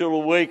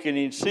spiritual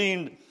awakening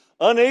seemed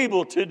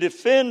unable to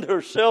defend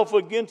herself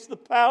against the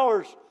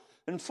powers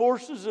and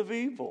forces of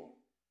evil.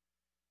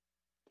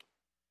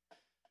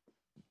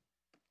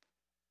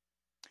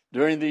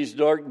 During these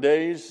dark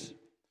days,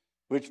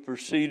 which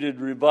preceded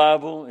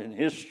revival in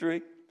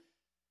history,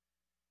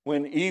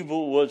 when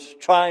evil was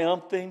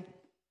triumphing,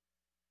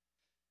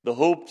 the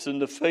hopes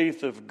and the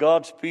faith of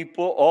God's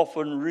people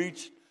often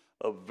reached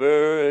a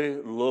very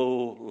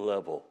low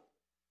level.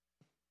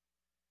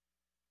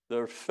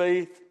 Their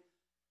faith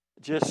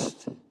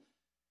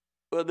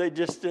they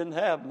just didn't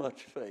have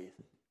much faith.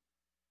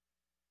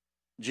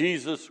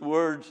 Jesus'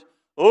 words,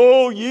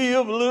 "Oh, ye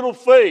of little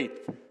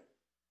faith,"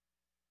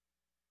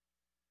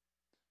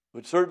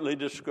 would certainly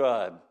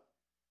describe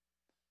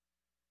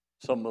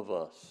some of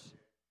us.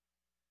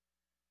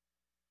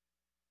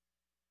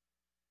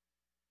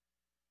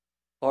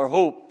 Our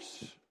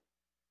hopes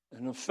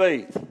and the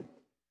faith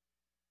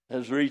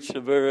has reached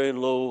a very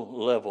low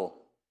level.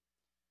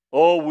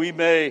 Oh, we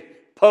may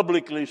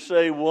publicly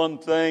say one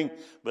thing,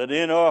 but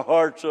in our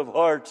hearts of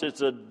hearts,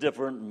 it's a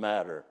different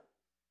matter.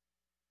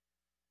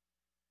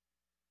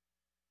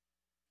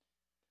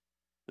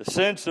 The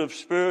sense of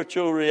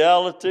spiritual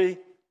reality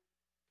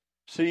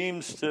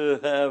seems to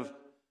have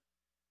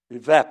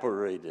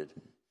evaporated.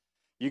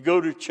 You go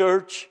to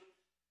church,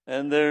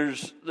 and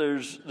there's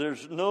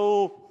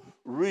no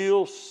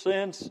real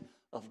sense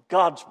of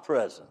God's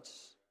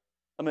presence.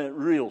 I mean,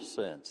 real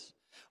sense.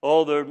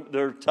 Oh,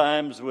 there are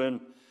times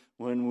when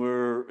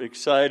we're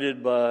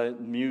excited by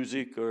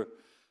music or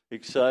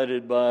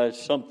excited by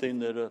something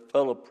that a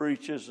fellow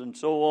preaches and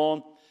so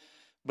on,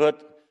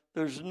 but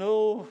there's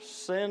no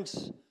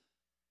sense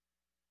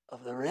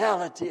of the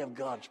reality of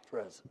God's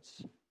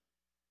presence.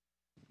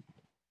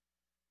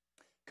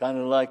 Kind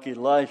of like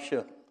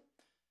Elisha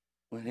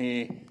when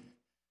he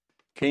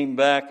came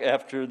back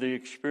after the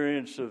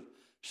experience of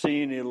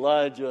seeing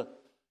Elijah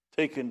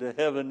taken to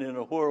heaven in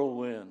a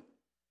whirlwind.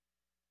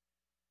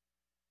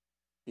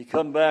 He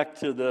come back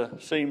to the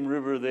same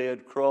river they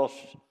had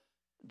crossed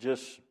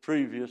just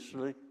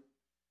previously.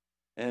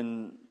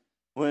 And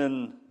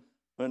when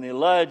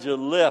Elijah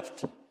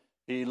left,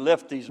 he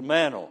left his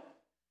mantle.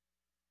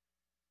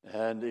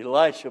 And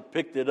Elisha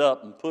picked it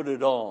up and put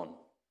it on.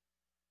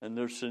 And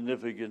there's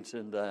significance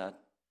in that.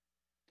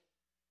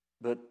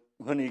 But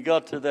when he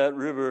got to that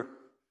river,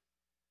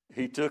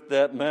 he took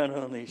that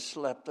mantle and he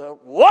slapped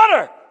out,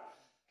 "Water!"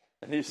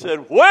 And he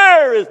said,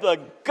 "Where is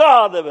the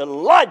God of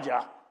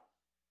Elijah?"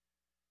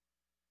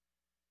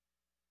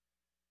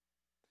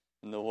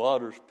 And the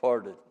waters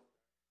parted.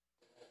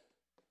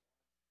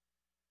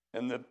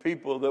 And the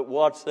people that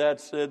watched that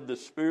said the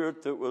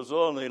spirit that was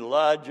on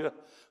Elijah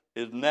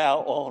is now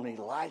on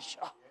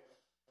Elisha.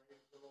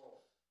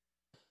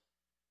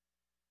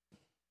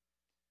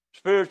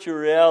 Spiritual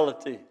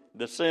reality,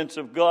 the sense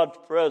of God's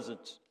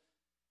presence.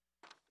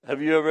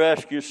 Have you ever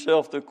asked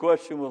yourself the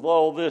question, with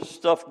all this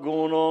stuff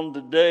going on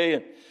today,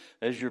 and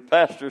as your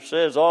pastor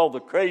says, all the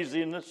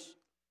craziness,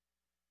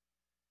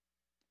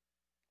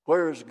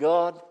 where is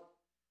God?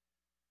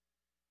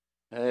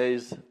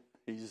 He's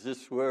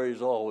just where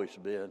he's always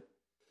been.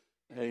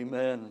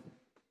 Amen.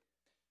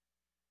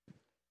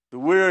 The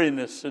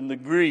weariness and the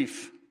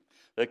grief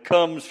that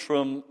comes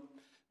from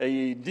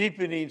a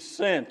deepening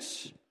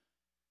sense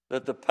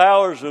that the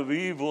powers of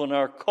evil in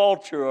our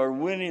culture are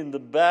winning the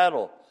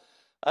battle.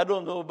 I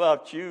don't know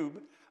about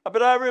you,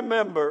 but I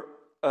remember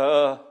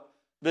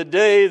the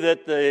day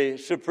that the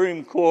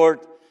Supreme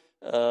Court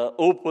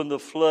opened the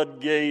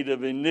floodgate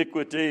of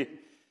iniquity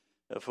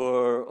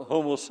for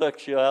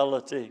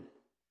homosexuality.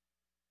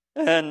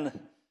 And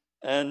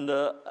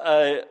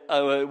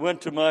I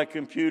went to my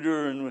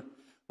computer and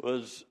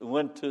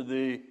went to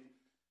the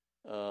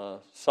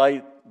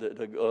site,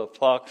 the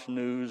Fox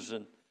News,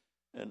 and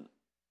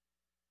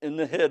in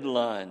the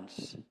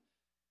headlines,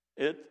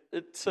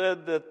 it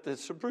said that the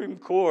Supreme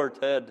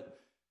Court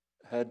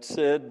had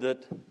said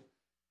that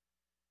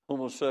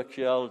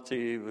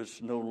homosexuality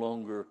was no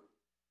longer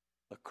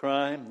a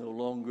crime, no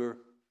longer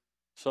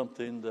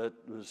something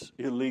that was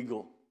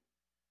illegal.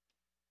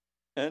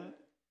 And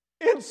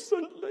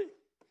instantly,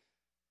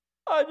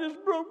 I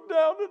just broke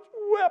down and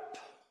wept.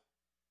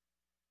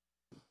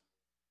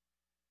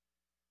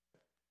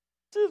 I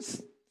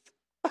just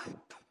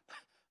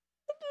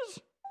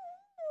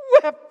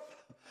wept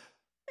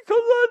because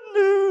I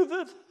knew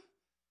that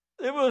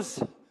it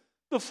was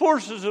the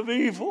forces of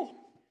evil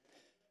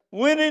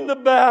winning the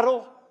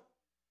battle.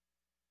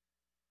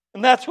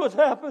 And that's what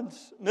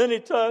happens many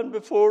times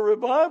before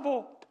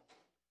revival.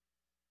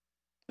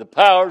 The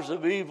powers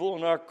of evil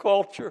in our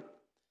culture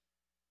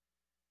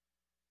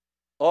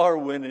are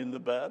winning the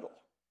battle.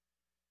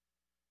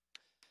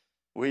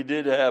 We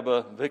did have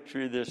a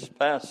victory this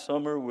past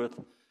summer with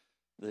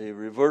the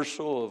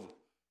reversal of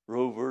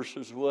Roe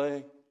versus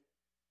Wade.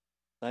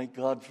 Thank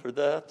God for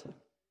that.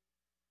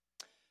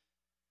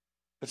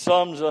 But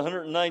Psalms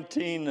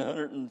 119,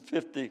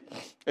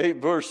 158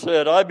 verse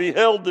said, "I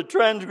beheld the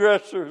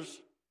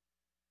transgressors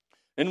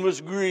and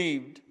was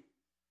grieved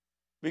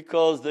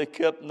because they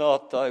kept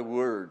not thy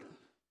word."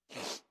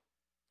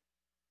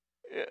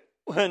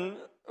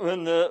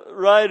 When the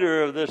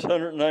writer of this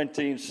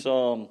 119th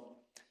Psalm,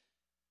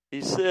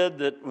 he said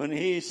that when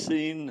he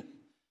seen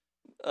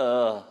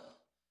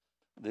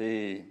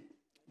the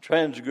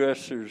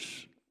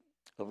transgressors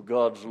of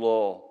God's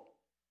law,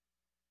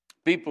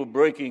 people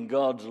breaking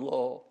God's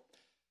law,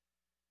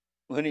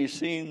 when he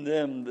seen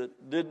them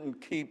that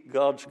didn't keep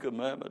God's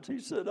commandments, he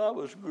said, I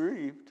was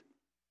grieved.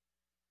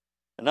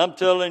 And I'm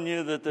telling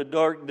you that the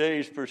dark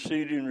days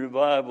preceding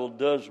revival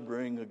does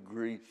bring a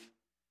grief.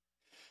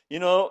 You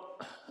know,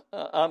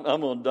 I'm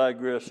going to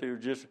digress here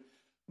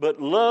but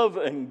love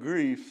and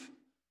grief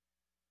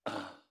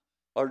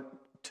are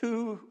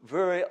two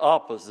very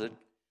opposite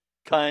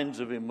kinds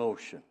of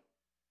emotion.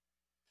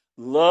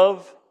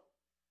 Love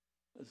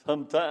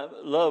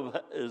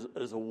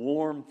is a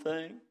warm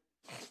thing.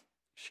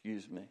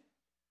 Excuse me.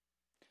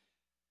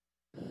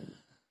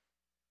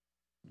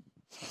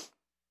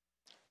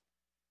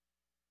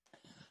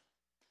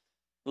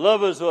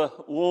 Love is a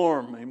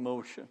warm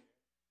emotion.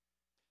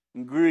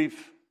 And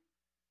grief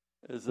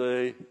is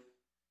a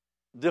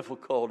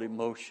difficult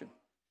emotion.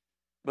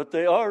 But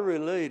they are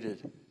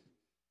related.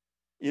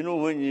 You know,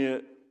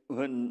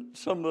 when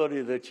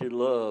somebody that you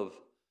love,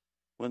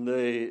 when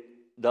they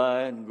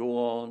die and go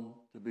on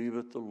to be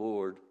with the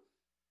Lord,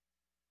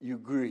 you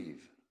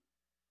grieve.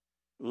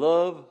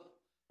 Love,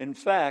 in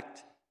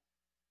fact,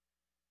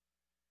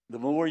 the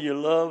more you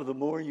love, the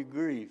more you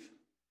grieve.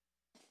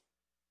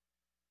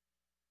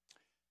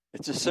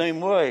 It's the same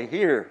way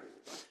here.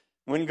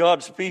 When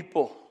God's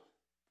people,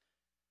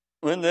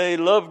 when they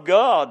love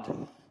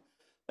God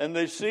and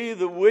they see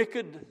the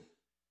wicked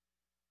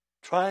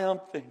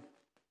triumphing,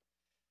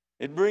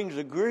 it brings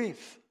a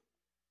grief.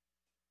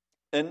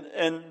 And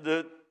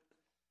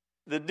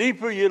the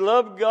deeper you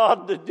love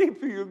God, the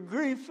deeper your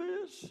grief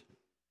is.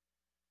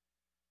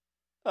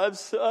 I've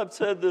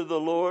said to the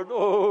Lord,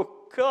 oh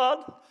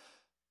God,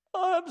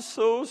 I'm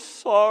so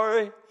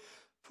sorry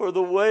for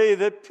the way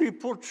that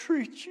people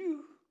treat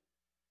you.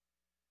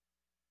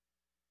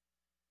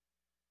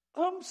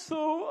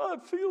 I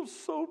feel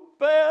so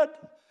bad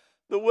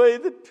the way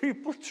that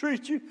people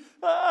treat you.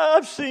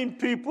 I've seen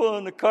people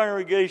in the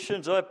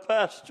congregations I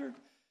pastored,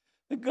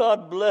 and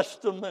God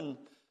blessed them,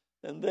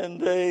 and then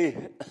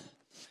they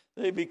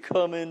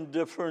become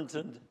indifferent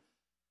and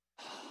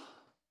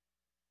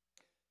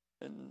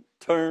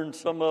turn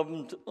some of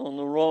them on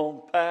the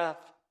wrong path,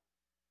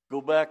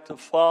 go back to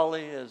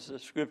folly, as the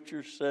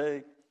scriptures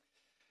say.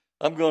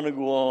 I'm going to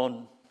go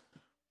on.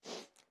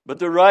 But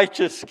the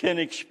righteous can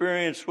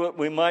experience what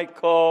we might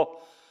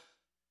call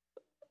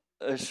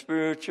a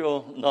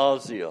spiritual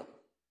nausea.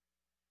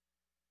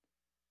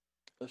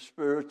 A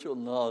spiritual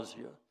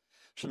nausea.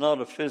 It's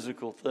not a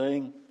physical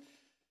thing,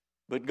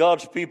 but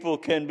God's people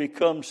can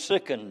become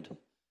sickened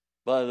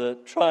by the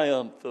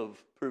triumph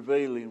of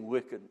prevailing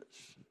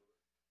wickedness.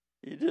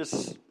 It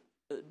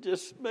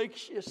just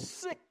makes you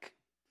sick.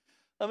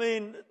 I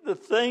mean, the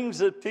things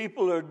that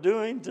people are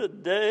doing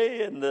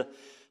today,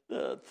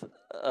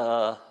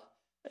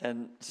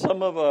 and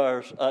some of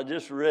ours, I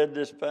just read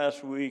this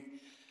past week,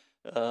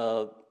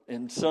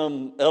 in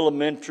some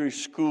elementary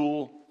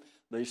school,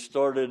 they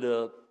started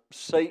a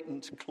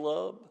Satan's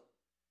club.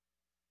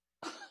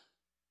 I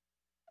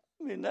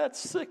mean, that's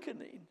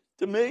sickening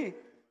to me.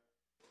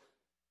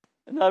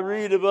 And I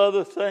read of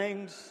other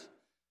things,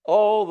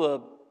 all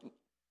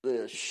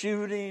the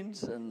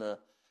shootings and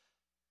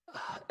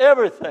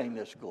everything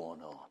that's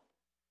going on.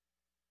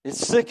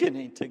 It's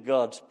sickening to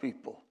God's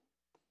people.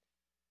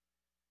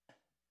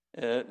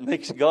 It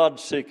makes God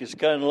sick. It's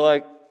kind of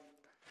like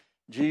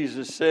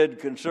Jesus said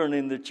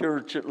concerning the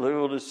church at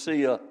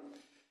Laodicea.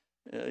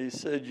 He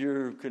said,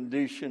 your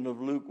condition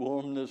of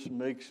lukewarmness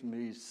makes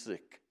me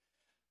sick.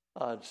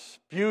 I'd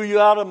spew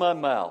you out of my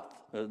mouth.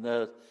 And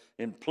that,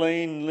 in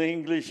plain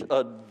English,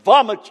 I'd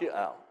vomit you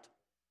out.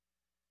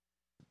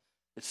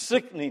 It's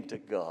sickening to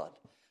God,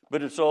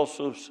 but it's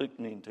also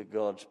sickening to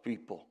God's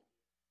people.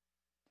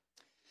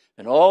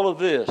 And all of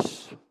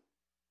this,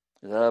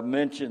 as I've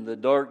mentioned, the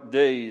dark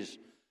days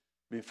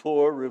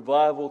before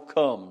revival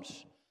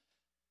comes,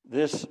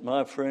 this,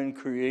 my friend,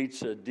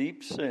 creates a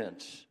deep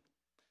sense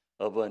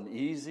of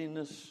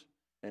uneasiness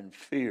and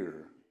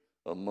fear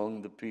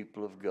among the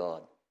people of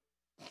God.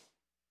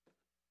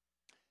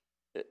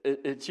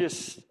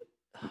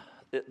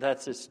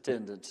 That's its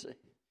tendency.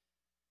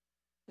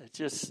 It's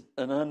just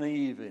an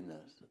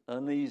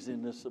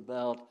uneasiness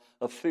about,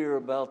 a fear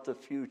about the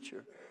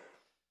future.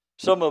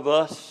 Some of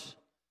us,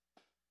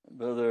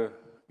 Brother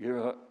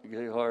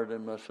Gerhard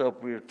and myself,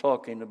 we were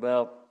talking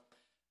about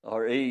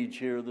our age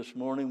here this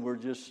morning. We're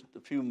just a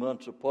few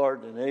months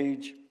apart in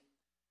age.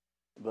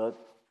 But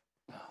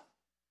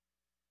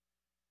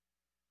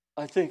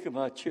I think of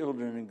my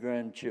children and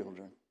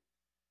grandchildren.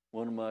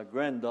 One of my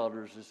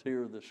granddaughters is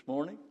here this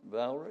morning,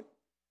 Valerie,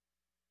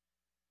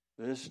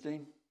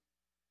 visiting.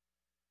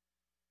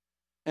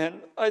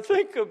 And I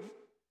think of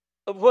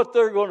what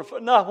they're going to,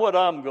 not what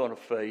I'm going to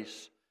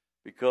face,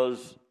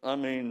 because, I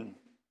mean,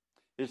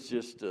 it's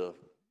just a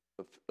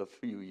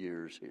few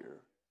years here,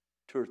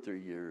 2 or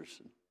 3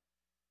 years.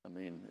 I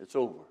mean, it's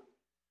over.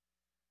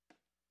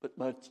 But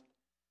my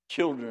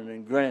children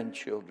and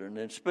grandchildren,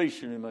 and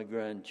especially my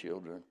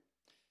grandchildren,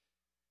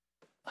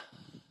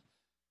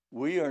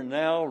 we are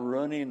now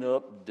running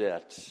up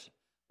debts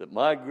that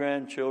my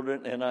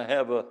grandchildren, and I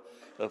have a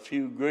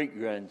few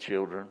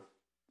great-grandchildren,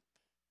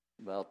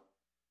 about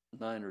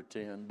 9 or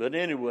 10. But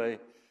anyway,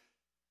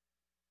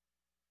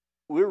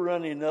 we're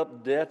running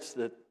up debts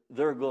that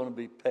they're going to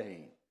be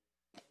paying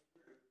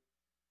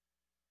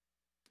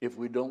if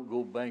we don't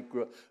go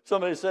bankrupt.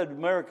 Somebody said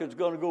America's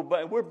going to go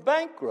bankrupt. We're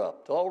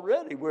bankrupt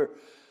already.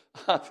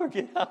 I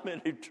forget how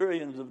many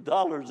trillions of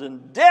dollars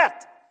in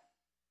debt.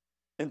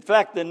 In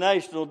fact, the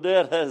national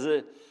debt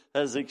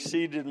has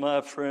exceeded,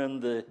 my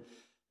friend, the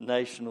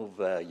national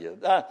value.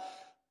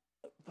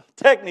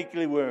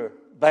 Technically, we're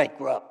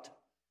bankrupt,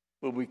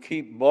 but we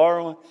keep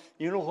borrowing.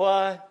 You know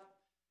why?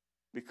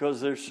 Because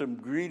there's some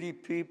greedy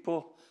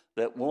people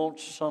that want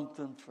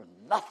something for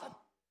nothing.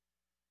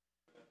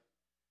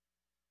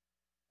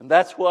 And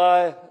that's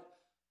why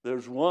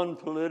there's one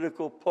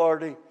political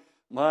party,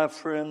 my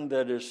friend,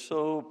 that is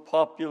so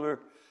popular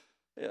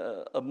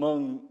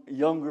among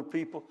younger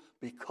people,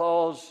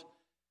 because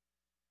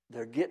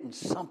they're getting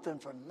something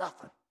for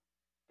nothing.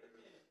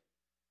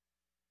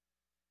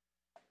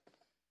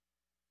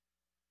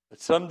 But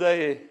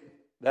someday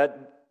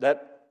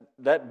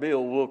that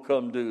bill will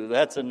come due.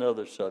 That's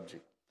another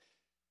subject.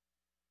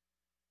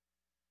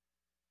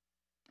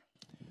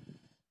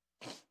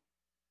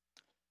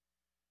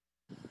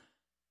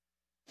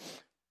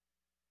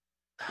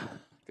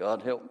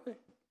 God help me.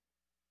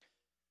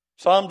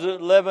 Psalms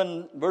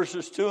 11,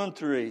 verses 2 and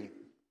 3.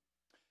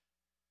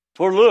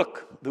 For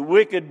look, the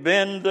wicked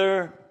bend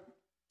their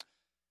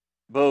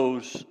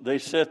bows. They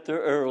set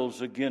their arrows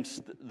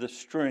against the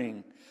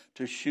string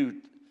to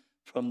shoot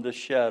from the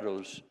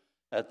shadows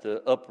at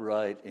the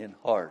upright in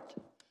heart.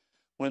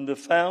 When the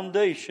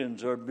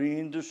foundations are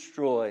being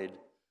destroyed,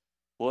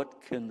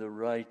 what can the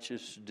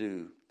righteous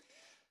do?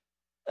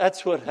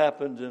 That's what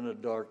happened in a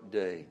dark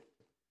day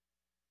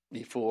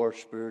before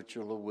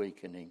spiritual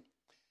awakening.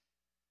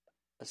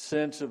 A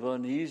sense of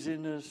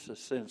uneasiness, a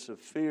sense of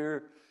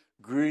fear,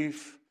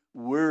 grief,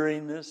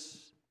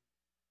 weariness.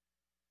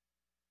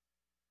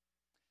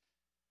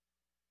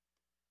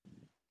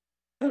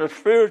 And a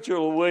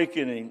spiritual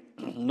awakening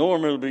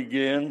normally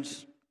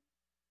begins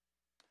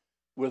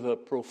with a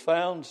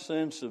profound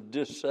sense of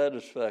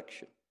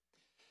dissatisfaction.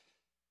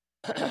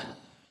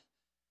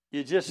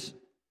 You just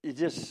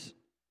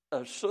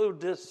are so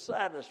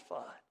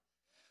dissatisfied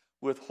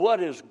with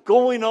what is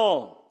going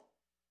on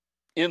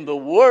in the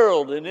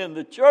world and in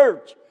the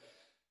church.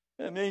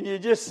 I mean, you're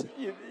just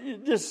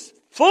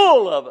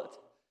full of it.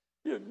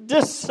 You're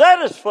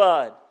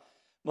dissatisfied,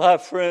 my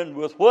friend,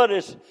 with what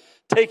is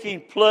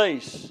taking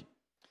place.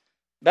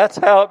 That's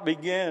how it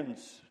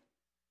begins.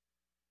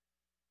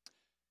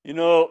 You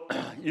know,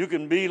 you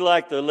can be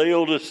like the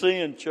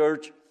Laodicean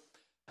church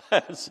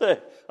and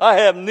say, I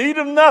have need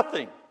of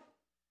nothing,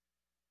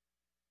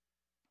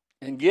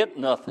 and get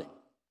nothing.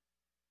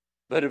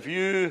 But if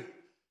you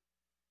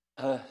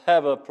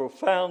have a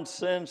profound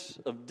sense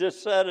of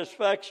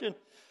dissatisfaction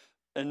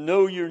and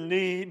know your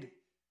need,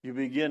 you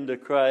begin to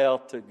cry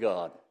out to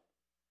God.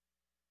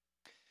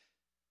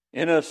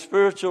 In a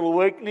spiritual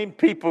awakening,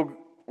 people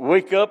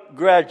wake up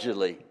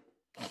gradually.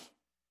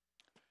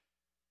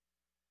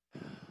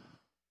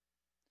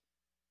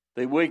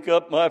 They wake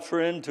up, my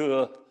friend,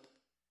 to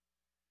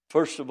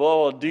first of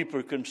all, a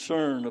deeper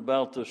concern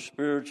about the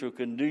spiritual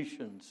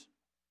conditions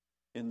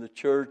in the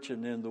church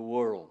and in the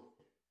world.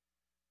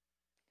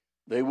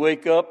 They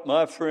wake up,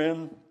 my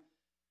friend,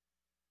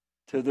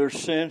 to their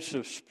sense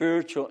of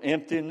spiritual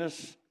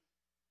emptiness,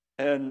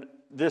 and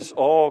this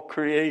all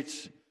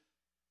creates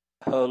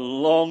a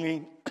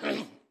longing,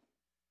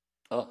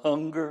 a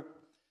hunger,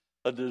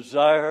 a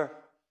desire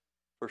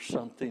for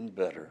something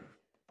better.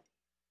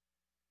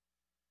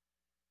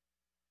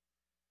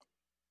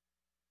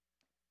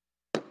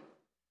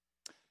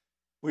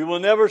 We will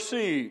never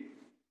see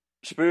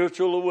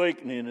spiritual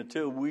awakening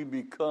until we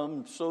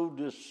become so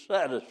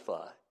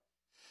dissatisfied.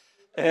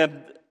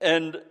 And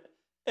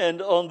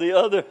on the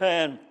other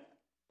hand,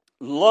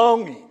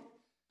 longing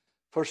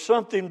for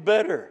something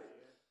better.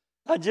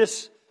 I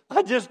just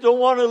don't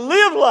want to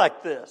live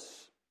like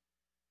this.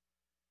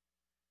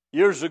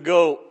 Years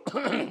ago,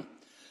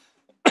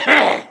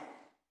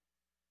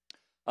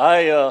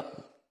 I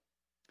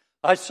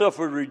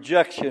suffered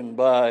rejection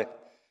by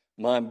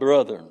my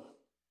brethren.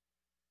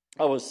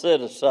 I was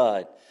set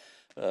aside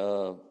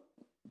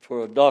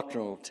for a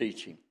doctrinal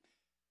teaching,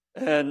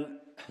 and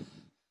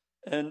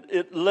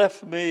it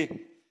left me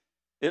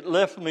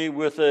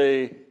with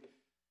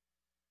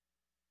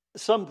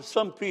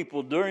some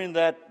people during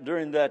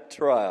that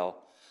trial.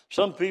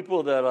 Some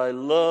people that I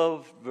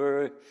loved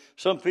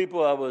some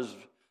people I was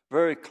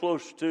very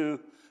close to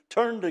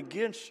turned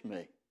against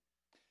me,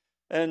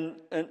 and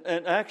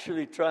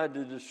actually tried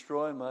to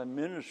destroy my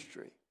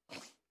ministry.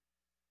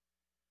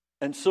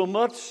 And so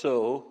much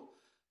so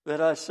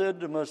that I said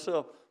to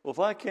myself, well, if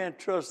I can't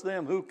trust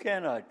them, who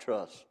can I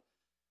trust?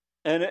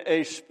 And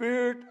a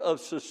spirit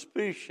of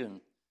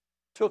suspicion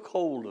took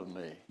hold of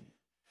me.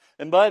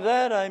 And by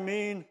that I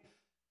mean,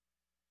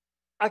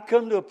 I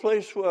come to a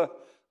place where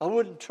I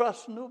wouldn't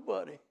trust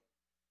nobody.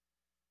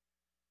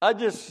 I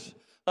just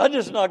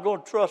not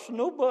going to trust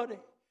nobody.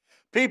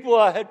 People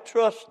I had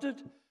trusted,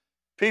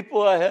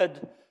 people I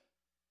had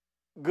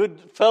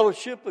good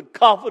fellowship and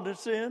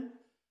confidence in,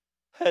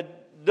 had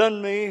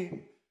done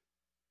me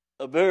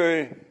a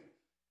very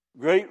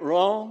great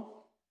wrong,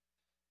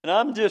 and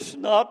I'm just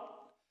not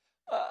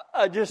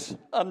going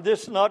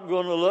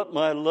to let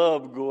my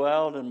love go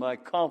out and my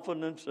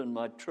confidence and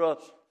my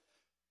trust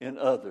in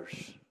others.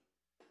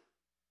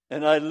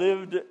 And I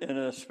lived in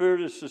a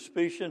spirit of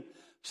suspicion,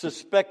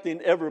 suspecting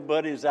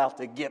everybody's out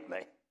to get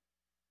me.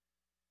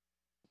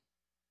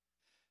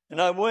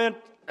 And I went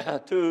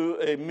to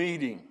a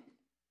meeting,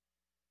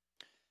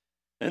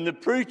 and the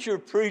preacher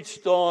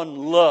preached on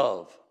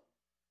love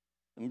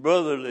and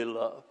brotherly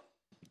love.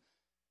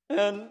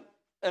 And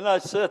I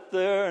sat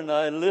there and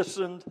I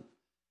listened,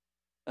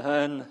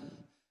 And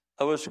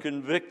I was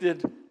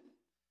convicted.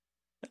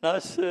 And I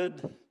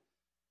said,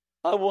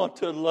 I want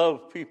to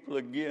love people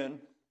again.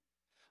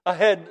 I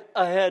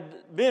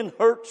had been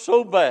hurt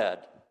so bad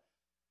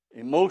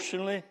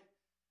emotionally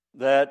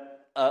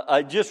that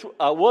I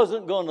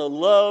wasn't going to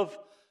love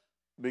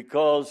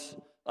because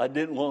I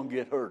didn't want to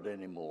get hurt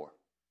anymore.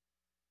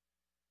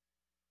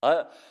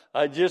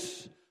 I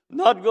just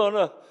not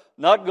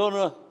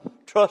gonna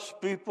trust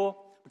people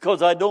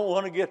because I don't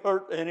want to get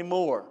hurt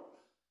anymore.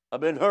 I've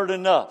been hurt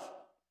enough.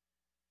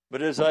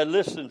 But as I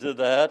listened to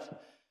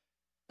that,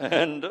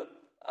 and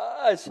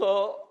I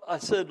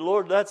said,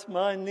 Lord, that's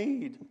my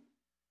need,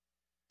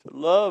 to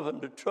love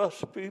and to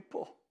trust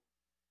people.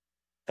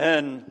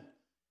 And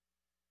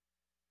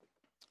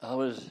I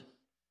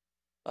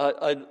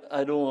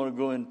don't want to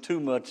go in too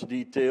much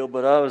detail,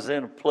 but I was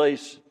in a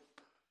place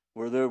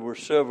where there were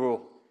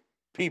several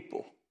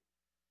people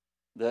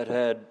that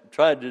had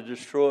tried to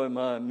destroy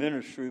my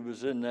ministry.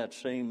 Was in that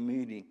same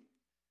meeting.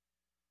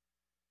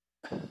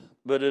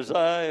 But as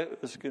I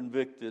was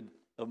convicted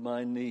of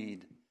my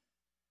need,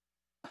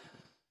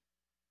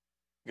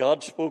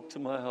 God spoke to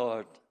my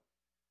heart.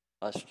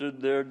 I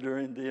stood there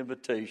during the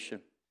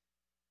invitation,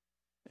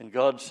 and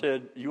God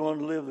said, you want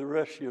to live the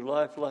rest of your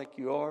life like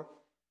you are?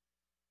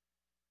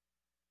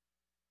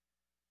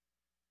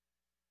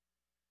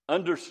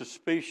 Under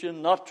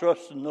suspicion, not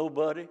trusting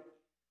nobody,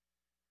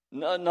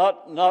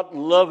 not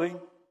loving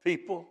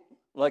people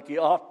like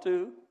you ought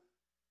to,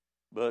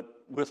 but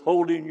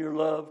withholding your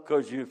love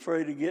because you're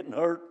afraid of getting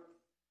hurt.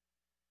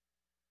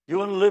 You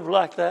want to live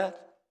like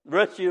that the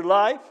rest of your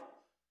life?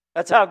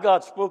 That's how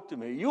God spoke to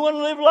me. You want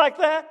to live like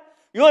that?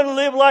 You want to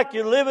live like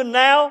you're living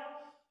now,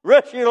 the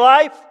rest of your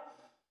life?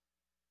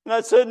 And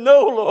I said,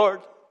 no,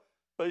 Lord.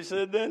 But he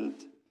said, then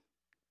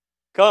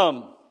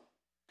come,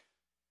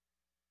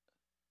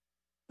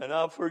 and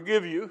I'll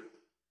forgive you,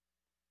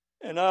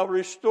 and I'll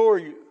restore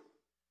you.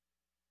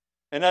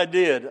 And I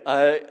did.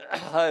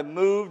 I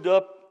moved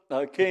up.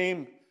 I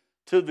came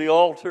to the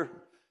altar,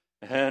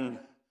 and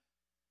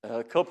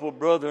a couple of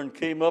brethren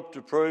came up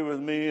to pray with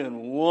me,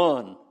 and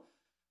one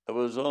that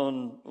was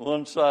on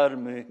one side of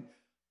me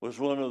was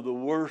one of the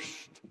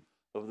worst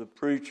of the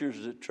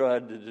preachers that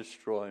tried to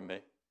destroy me.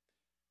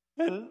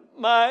 And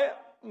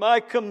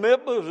my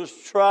commitment was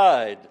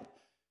tried.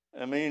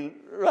 I mean,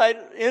 right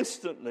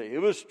instantly,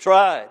 it was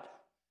tried.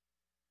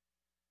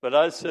 But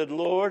I said,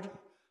 Lord,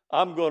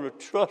 I'm going to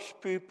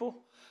trust people.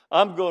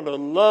 I'm going to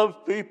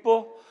love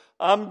people.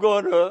 I'm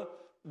going to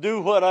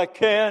do what I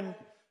can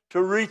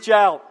to reach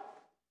out,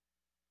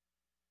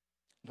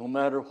 no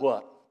matter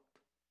what.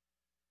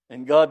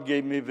 And God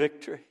gave me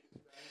victory.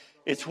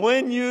 It's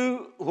when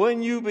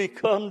you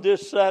become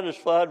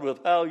dissatisfied with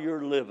how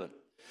you're living.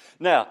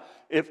 Now,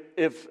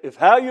 if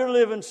how you're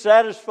living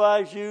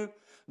satisfies you,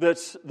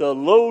 that's the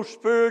low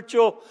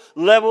spiritual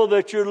level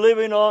that you're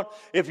living on,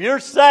 if you're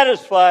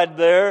satisfied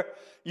there,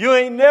 you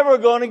ain't never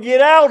going to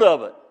get out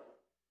of it.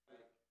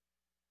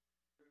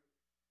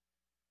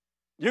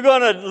 You're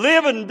going to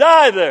live and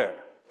die there.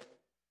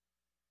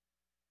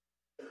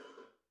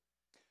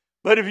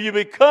 But if you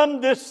become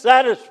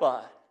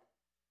dissatisfied,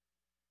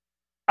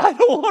 I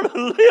don't want to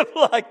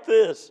live like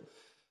this.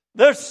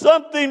 There's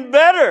something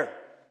better.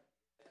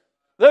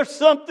 There's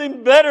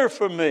something better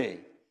for me.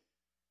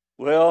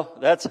 Well,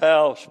 that's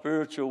how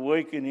spiritual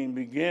awakening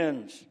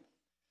begins,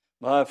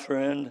 my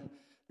friend,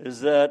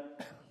 is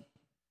that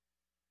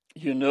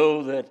you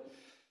know that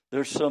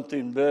there's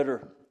something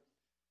better,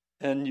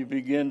 and you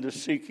begin to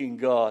seeking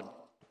God.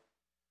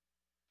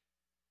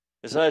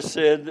 As I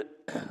said,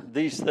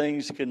 these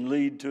things can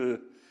lead to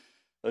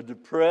a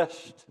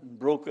depressed and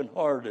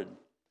brokenhearted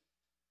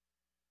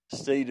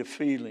state of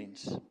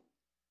feelings.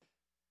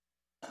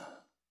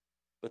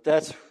 But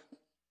that's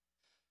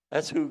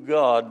who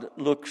God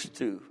looks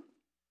to.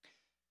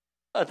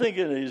 I think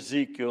in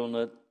Ezekiel, in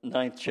the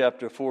 9th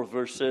chapter, 4th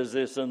verse says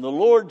this, and the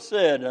Lord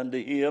said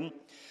unto him,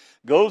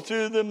 go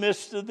through the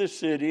midst of the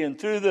city and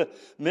through the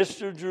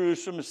midst of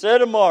Jerusalem,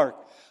 set a mark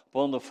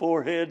upon the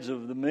foreheads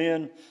of the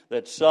men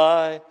that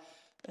sigh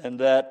and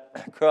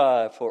that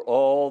cry for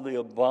all the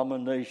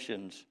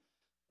abominations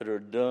that are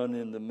done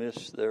in the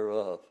midst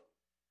thereof.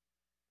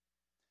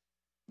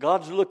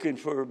 God's looking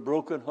for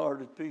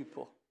broken-hearted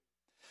people.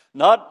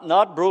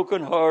 Not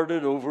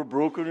broken-hearted over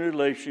broken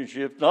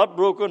relationships, not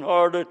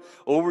broken-hearted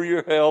over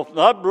your health,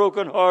 not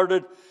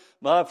broken-hearted,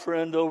 my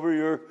friend, over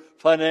your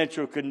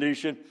financial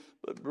condition,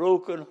 but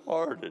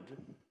broken-hearted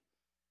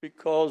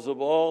because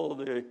of all of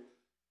the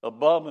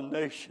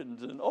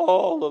abominations and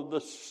all of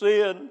the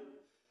sin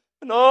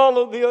and all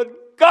of the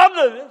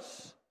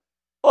ungodliness,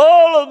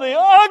 all of the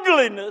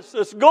ugliness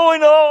that's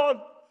going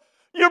on.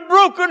 You're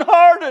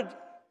broken-hearted.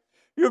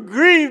 You're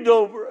grieved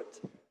over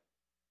it.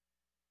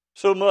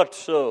 So much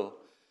so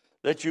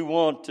that you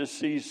want to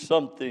see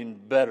something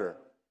better.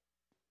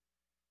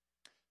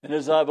 And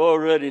as I've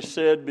already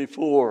said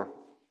before,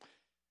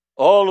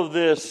 all of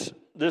this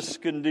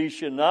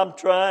condition, I'm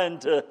trying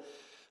to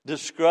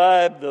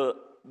describe the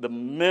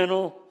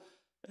mental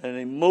and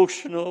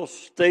emotional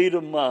state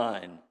of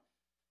mind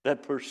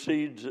that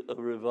precedes a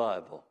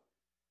revival.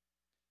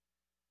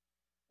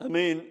 I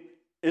mean,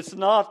 it's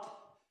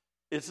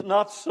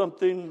not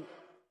something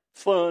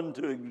fun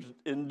to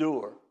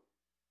endure,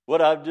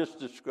 what I've just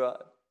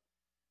described.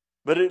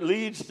 But it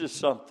leads to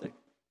something.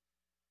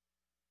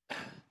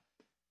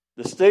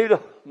 The state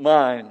of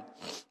mind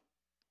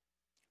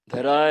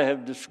that I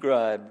have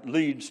described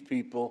leads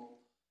people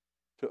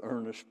to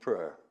earnest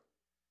prayer.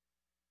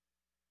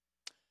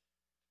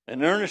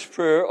 And earnest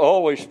prayer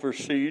always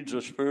precedes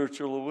a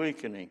spiritual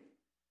awakening.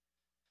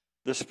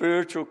 The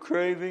spiritual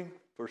craving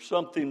for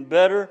something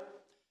better,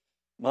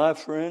 my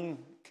friend,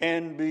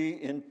 can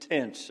be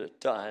intense at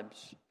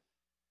times.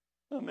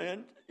 I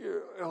mean,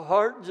 your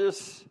heart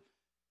just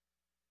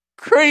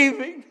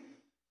craving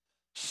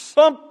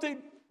something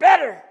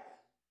better.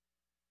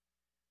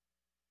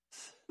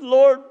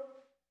 Lord,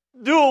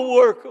 do a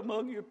work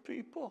among your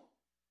people.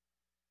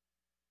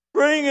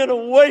 Bring an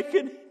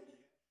awakening.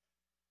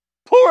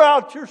 Pour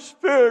out your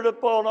Spirit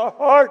upon our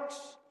hearts.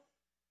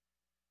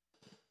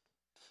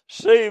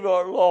 Save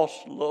our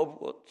lost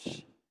loved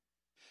ones.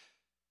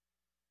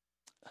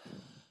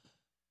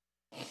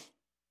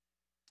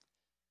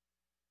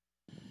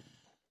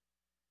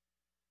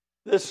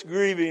 This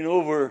grieving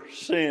over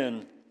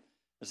sin,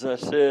 as I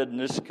said, and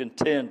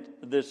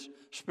this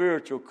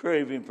spiritual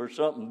craving for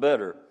something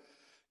better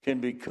can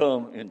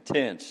become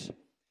intense.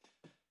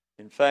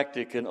 In fact,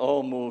 it can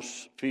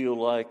almost feel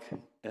like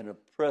an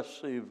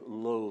oppressive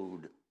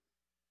load,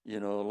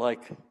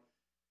 like a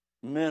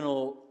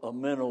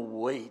mental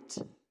weight.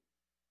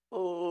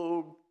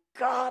 Oh,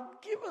 God,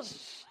 give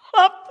us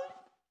something.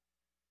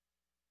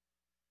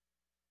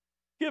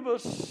 Give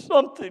us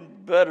something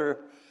better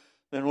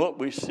than what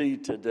we see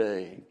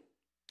today.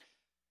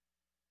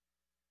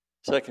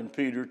 2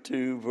 Peter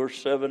 2, verse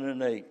 7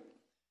 and 8.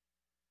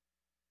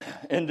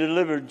 And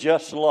delivered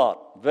just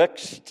Lot,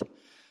 vexed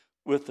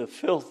with the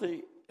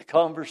filthy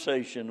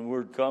conversation. The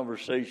word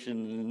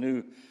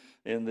conversation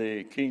in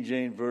the King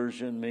James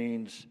Version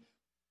means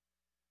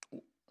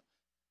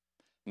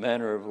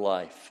manner of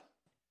life.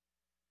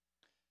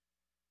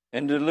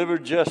 And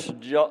delivered just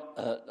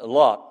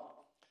Lot,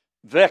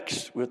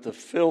 vexed with the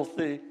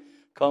filthy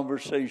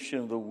conversation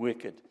of the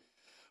wicked.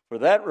 For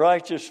that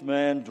righteous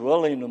man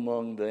dwelling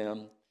among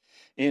them,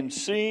 in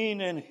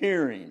seeing and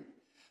hearing,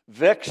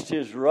 vexed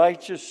his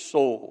righteous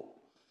soul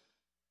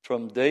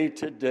from day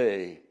to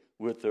day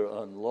with their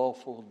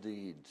unlawful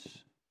deeds.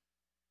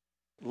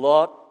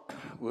 Lot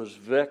was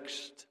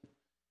vexed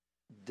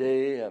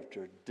day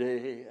after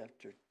day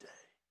after day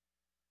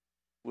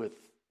with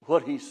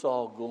what he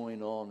saw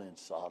going on in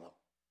Sodom.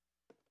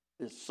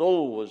 His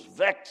soul was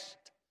vexed.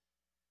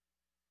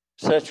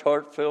 Such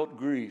heartfelt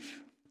grief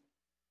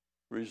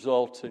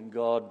results in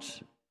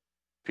God's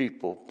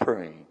people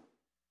praying.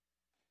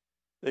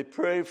 They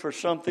pray for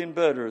something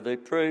better. They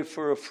pray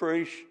for a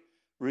fresh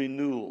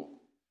renewal,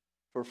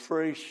 for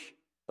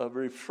a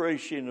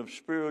refreshing of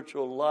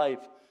spiritual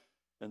life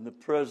and the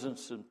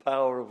presence and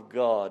power of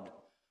God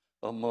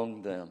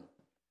among them.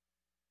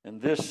 And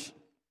this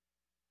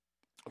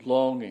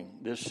longing,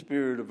 this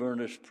spirit of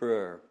earnest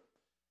prayer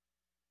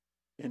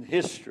in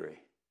history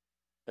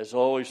has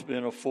always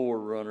been a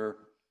forerunner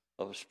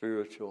of a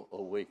spiritual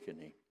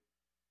awakening.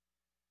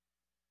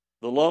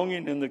 The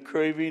longing and the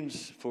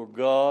cravings for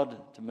God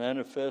to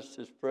manifest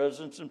His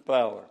presence and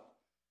power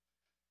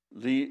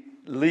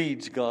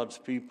leads God's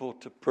people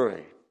to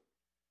pray,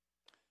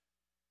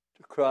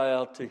 to cry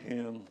out to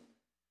Him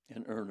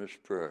in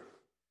earnest prayer.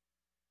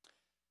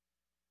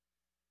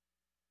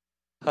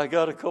 I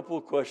got a couple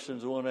of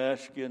questions I want to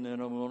ask you, and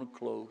then I'm going to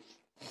close.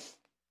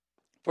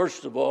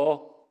 First of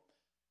all,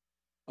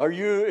 are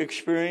you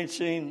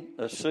experiencing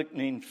a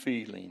sickening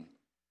feeling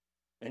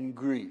and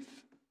grief,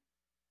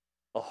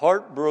 a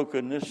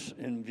heartbrokenness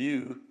in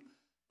view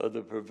of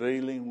the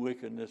prevailing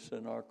wickedness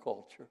in our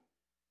culture?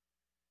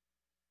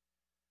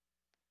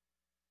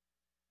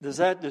 Does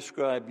that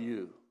describe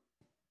you?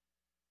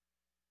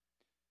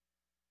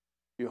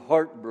 You're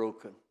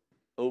heartbroken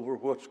over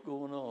what's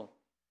going on.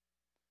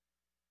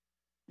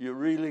 You're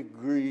really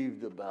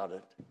grieved about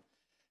it.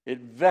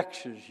 It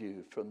vexes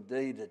you from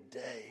day to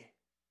day.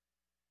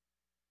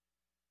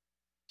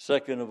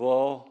 Second of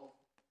all,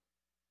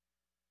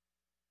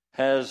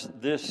 has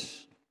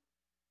this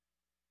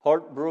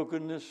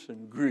heartbrokenness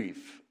and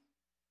grief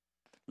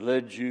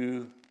led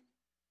you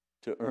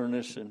to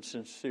earnest and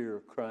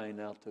sincere crying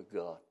out to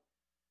God?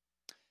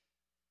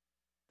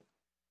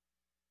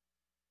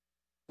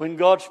 When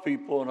God's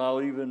people, and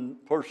I'll even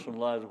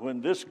personalize it,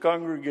 when this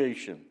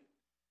congregation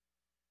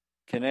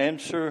can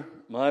answer,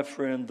 my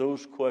friend,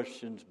 those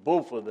questions,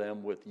 both of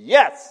them, with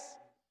yes,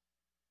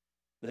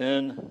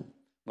 then,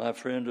 my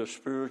friend, a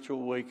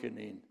spiritual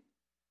awakening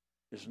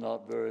is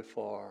not very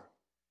far.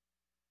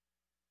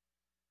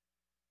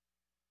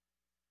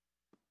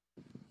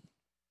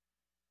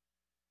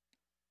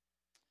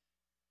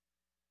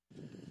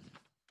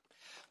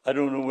 I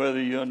don't know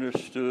whether you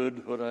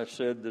understood what I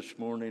said this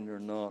morning or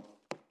not.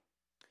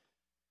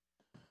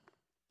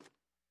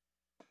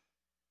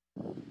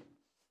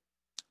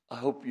 I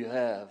hope you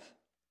have.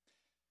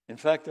 In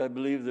fact, I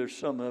believe there's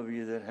some of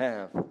you that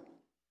have.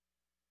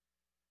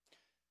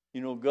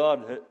 You know,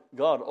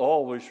 God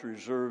always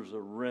reserves a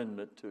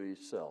remnant to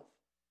himself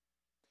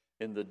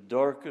in the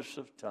darkest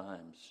of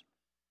times,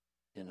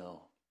 you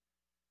know.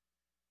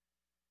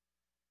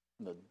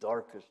 In the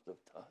darkest of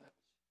times.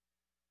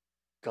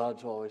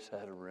 God's always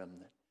had a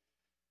remnant.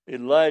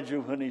 Elijah,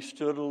 when he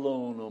stood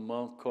alone on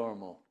Mount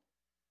Carmel,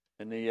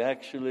 and he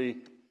actually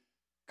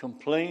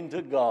complained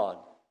to God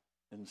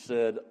and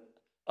said,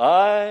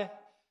 I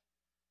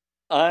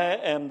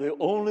am the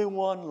only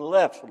one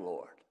left,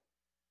 Lord.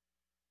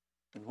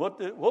 And what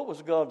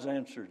was God's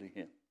answer to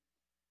him?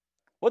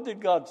 What did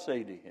God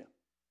say to him?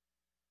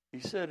 He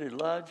said,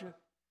 Elijah,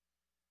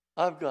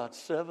 I've got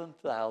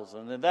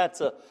 7,000. And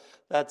that's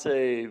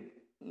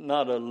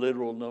not a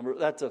literal number.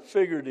 That's a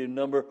figurative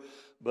number.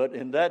 But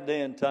in that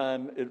day and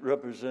time, it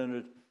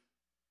represented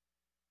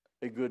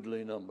a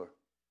goodly number.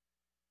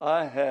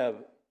 I have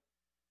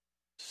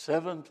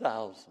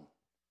 7,000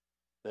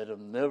 that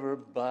have never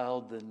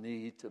bowed the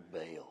knee to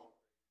Baal.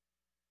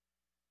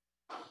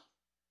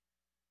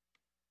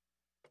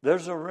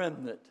 There's a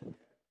remnant.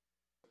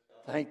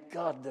 Thank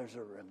God there's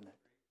a remnant.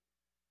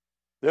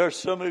 There are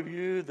some of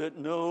you that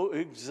know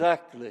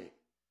exactly.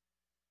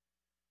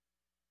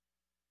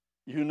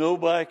 You know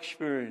by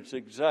experience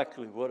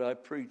exactly what I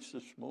preached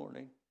this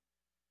morning.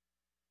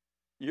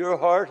 Your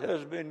heart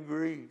has been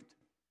grieved.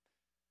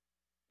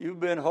 You've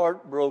been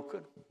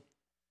heartbroken.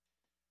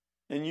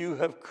 And you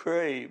have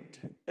craved.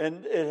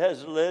 And it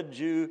has led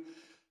you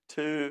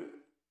to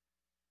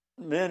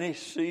many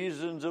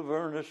seasons of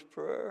earnest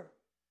prayer.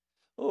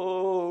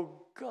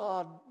 Oh,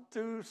 God,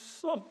 do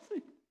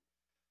something.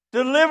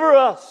 Deliver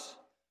us.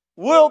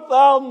 Wilt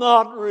thou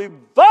not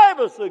revive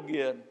us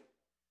again?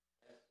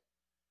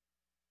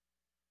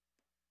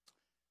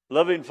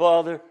 Loving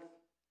Father,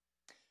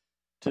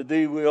 to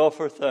thee we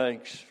offer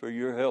thanks for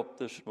your help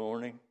this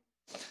morning.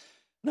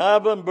 Now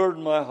I've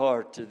unburdened my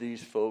heart to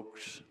these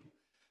folks.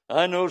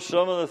 I know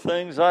some of the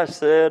things I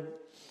said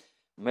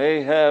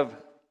may have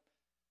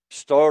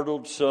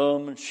startled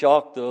some and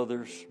shocked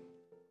others.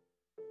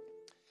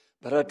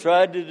 But I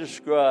tried to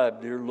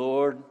describe, dear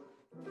Lord,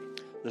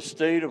 the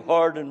state of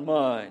heart and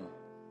mind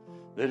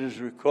that is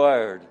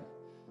required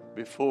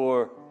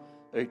before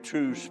a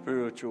true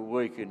spiritual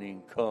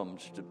awakening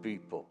comes to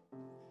people.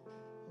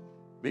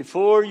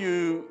 Before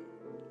you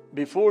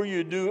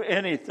do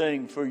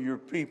anything for your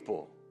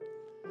people,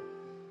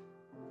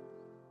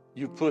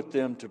 you put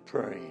them to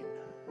praying.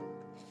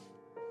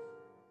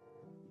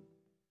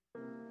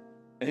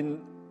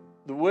 And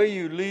the way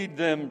you lead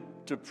them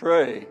to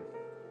pray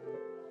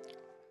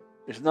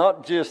is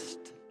not just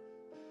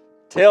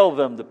tell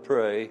them to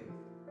pray,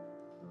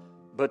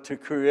 but to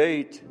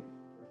create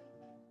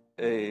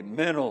a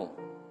mental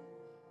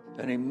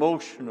and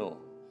emotional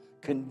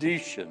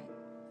condition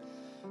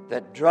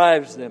that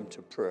drives them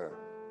to prayer.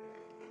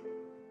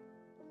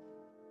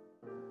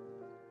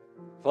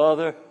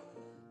 Father,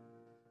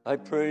 I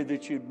pray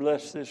that you'd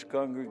bless this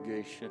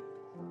congregation.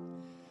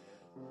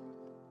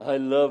 I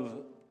love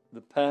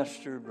the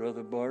pastor,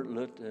 Brother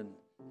Bartlett, and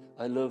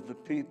I love the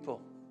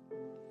people.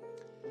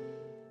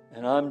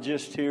 And I'm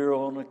just here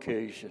on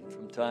occasion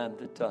from time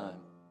to time.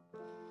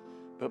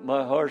 But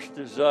my heart's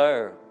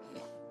desire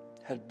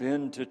had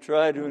been to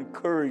try to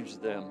encourage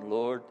them,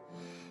 Lord.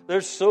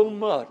 There's so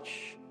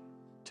much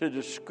to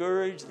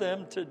discourage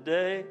them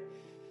today.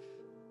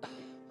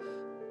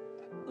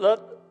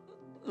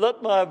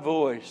 Let my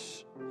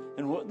voice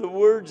and the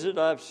words that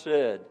I've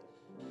said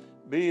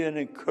be an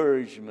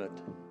encouragement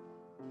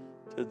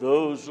to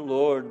those,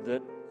 Lord,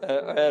 that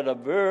are at a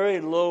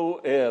very low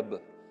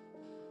ebb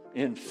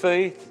in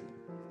faith,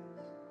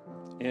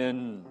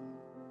 in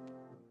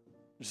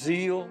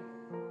zeal,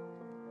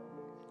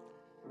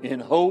 in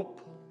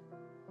hope.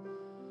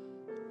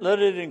 Let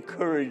it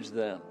encourage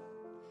them.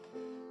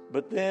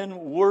 But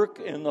then work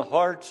in the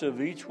hearts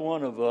of each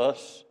one of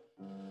us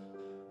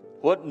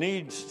what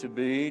needs to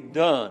be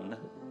done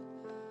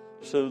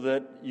so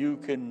that you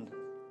can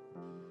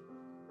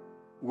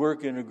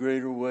work in a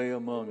greater way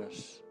among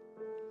us.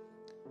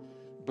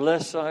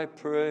 Bless, I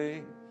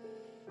pray,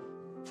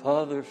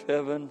 Father of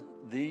heaven,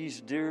 these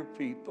dear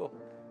people.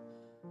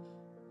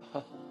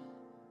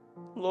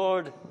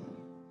 Lord,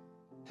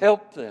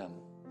 help them.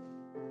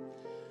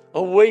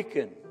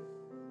 Awaken.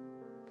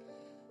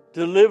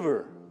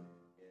 Deliver.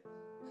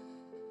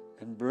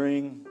 And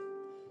bring,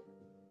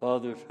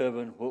 Father of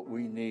heaven, what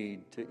we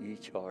need to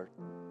each heart.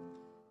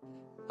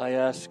 I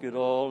ask it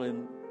all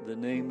in the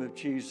name of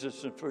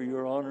Jesus and for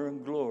your honor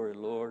and glory,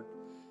 Lord.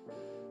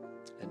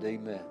 And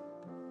amen.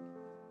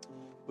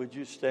 Would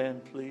you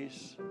stand,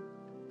 please?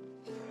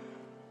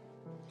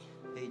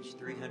 Page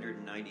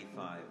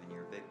 395 in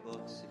your big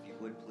books, if you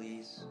would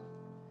please.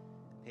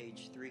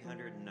 Page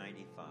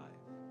 395.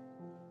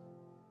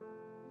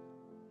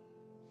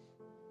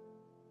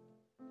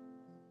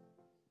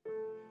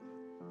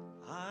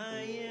 I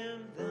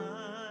am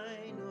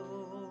thine,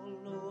 O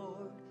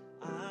Lord,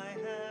 I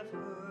have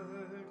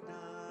heard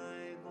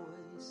thy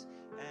voice,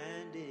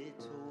 and it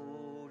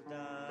told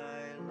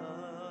thy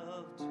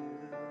love to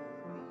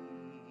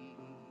me.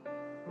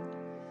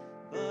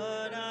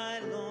 But I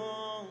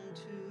long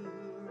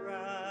to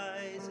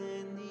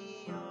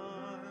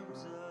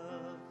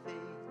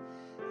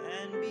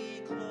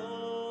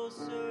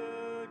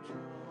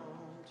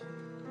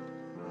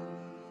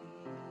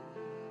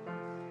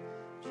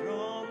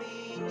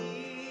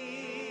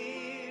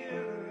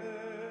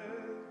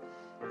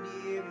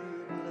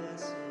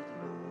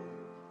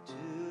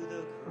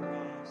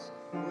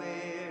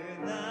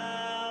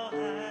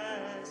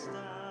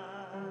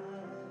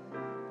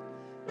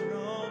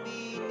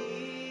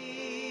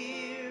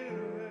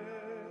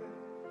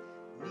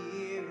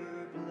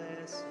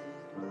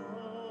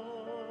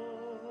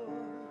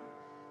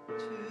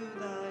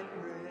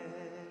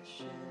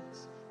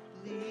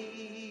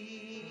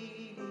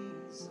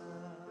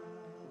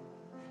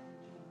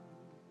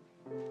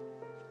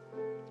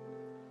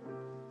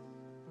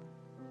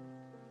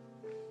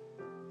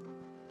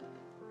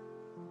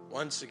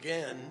Once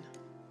again,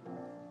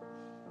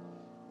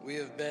 we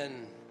have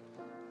been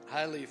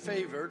highly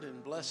favored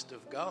and blessed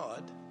of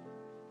God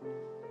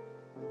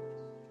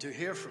to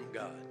hear from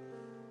God.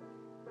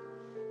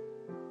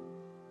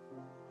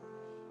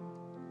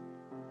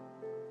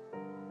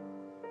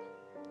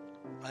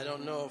 I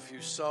don't know if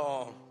you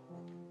saw,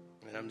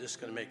 and I'm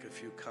just going to make a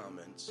few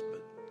comments,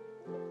 but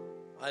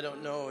I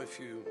don't know if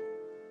you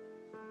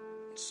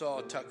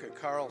saw Tucker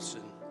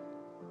Carlson.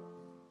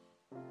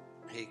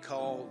 He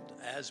called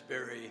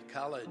Asbury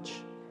College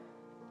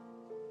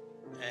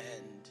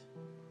and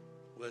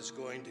was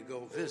going to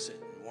go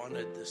visit and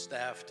wanted the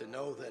staff to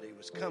know that he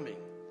was coming.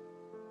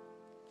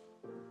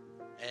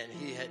 And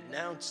he had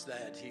announced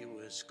that he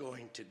was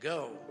going to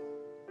go.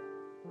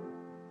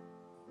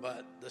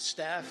 But the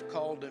staff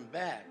called him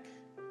back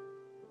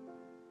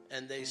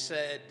and they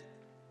said,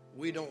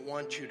 "We don't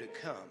want you to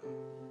come."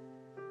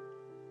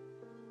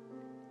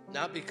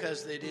 Not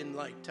because they didn't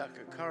like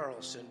Tucker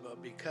Carlson,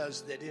 but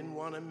because they didn't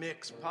want to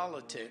mix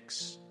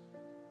politics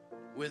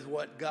with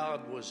what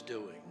God was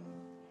doing.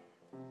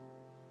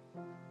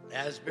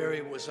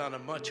 Asbury was on a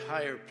much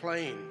higher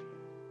plane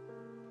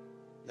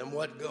than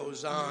what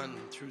goes on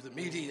through the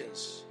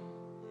medias.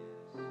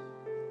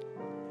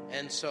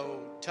 And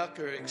so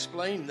Tucker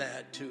explained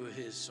that to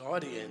his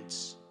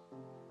audience,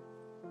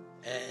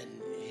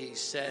 and he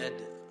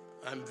said,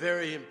 "I'm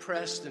very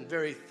impressed and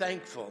very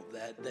thankful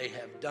that they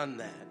have done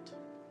that.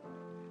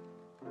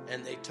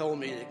 And they told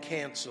me to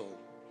cancel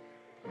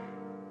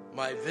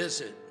my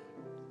visit."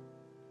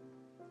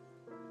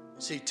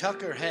 See,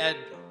 Tucker had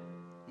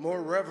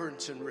more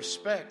reverence and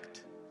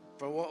respect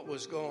for what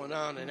was going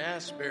on in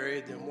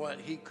Asbury than what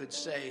he could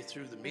say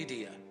through the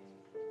media.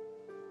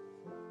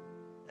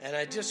 And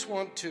I just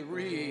want to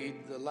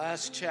read the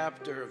last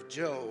chapter of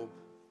Job.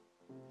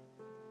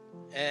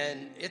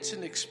 And it's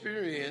an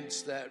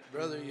experience that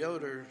Brother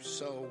Yoder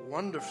so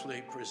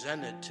wonderfully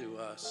presented to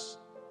us.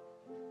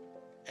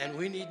 And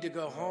we need to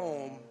go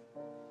home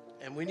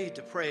and we need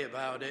to pray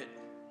about it.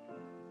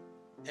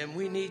 And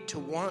we need to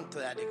want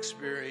that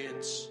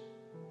experience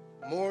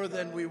more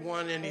than we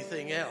want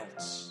anything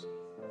else.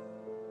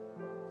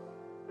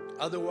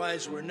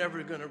 Otherwise, we're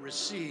never going to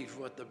receive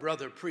what the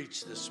brother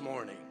preached this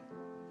morning.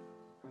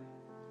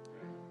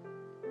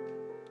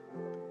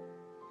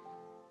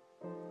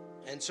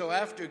 And so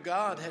after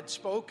God had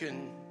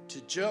spoken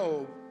to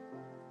Job,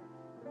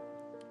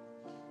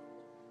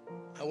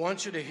 I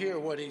want you to hear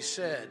what he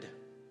said.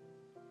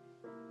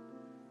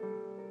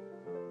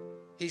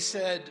 He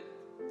said,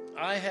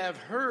 "I have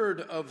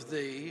heard of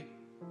thee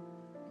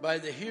by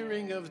the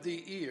hearing of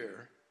the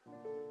ear,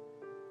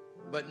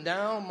 but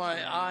now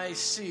my eye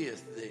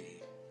seeth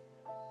thee."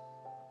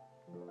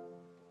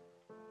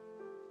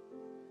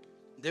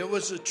 There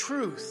was a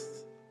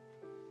truth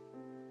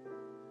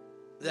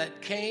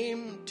that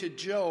came to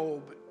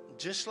Job,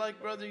 just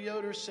like Brother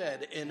Yoder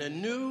said, in a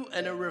new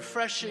and a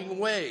refreshing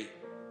way.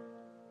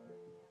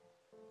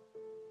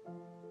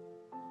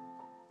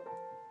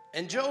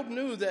 And Job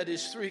knew that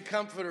his three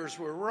comforters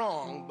were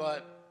wrong,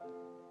 but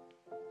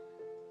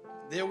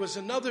there was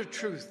another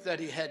truth that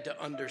he had to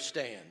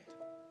understand.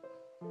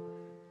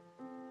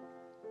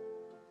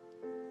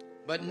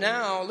 But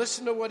now,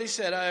 listen to what he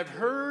said. "I have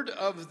heard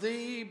of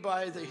thee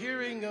by the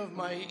hearing of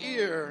my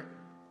ear,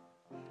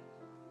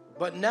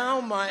 but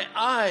now my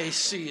eye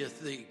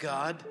seeth thee,"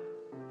 God.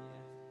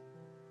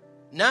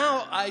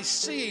 Now I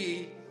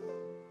see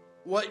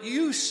what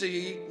you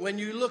see when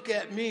you look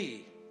at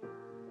me.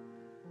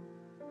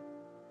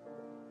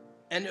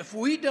 And if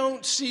we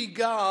don't see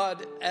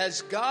God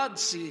as God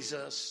sees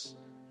us,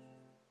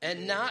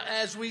 and not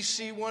as we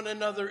see one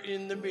another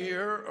in the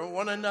mirror, or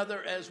one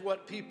another as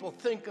what people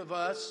think of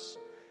us,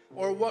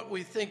 or what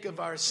we think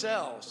of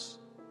ourselves,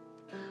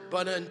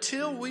 but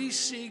until we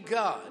see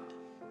God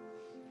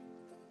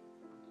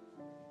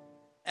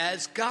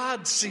as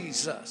God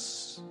sees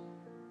us.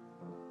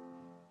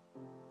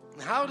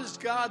 How does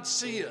God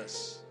see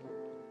us?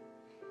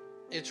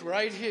 It's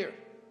right here.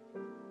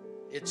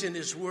 It's in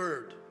His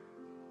Word.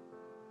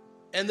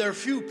 And there are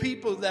few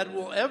people that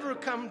will ever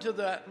come to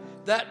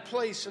that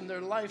place in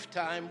their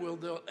lifetime will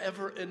they'll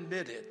ever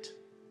admit it.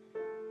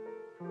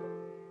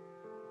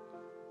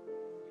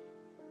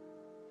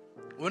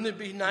 Wouldn't it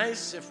be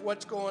nice if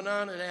what's going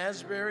on in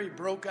Asbury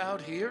broke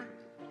out here?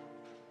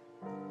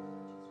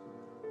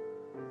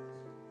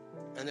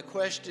 And the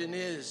question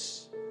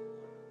is,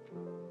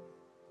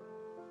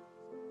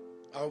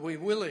 are we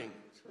willing?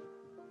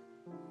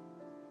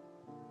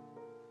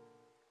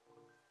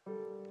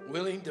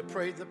 Willing to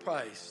pay the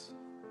price?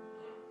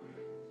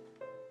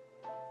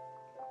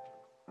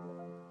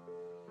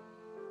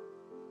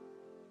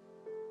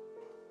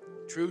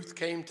 Truth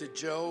came to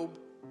Job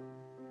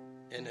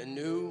in a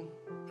new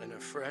and a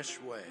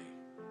fresh way.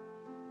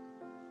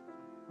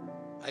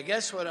 I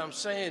guess what I'm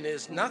saying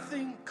is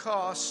nothing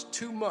costs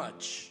too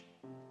much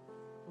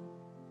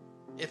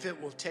if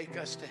it will take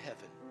us to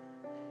heaven.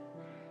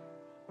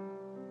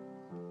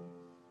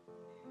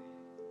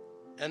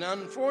 And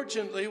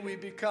unfortunately, we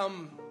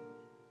become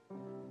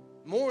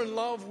more in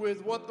love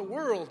with what the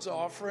world's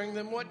offering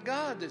than what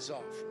God is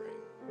offering.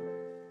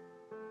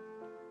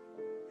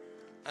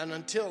 And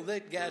until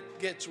that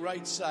gets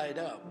right side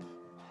up,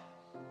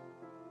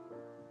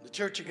 the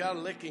Church of God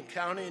of Licking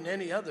County and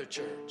any other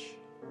church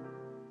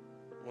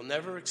will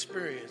never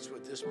experience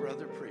what this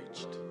brother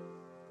preached.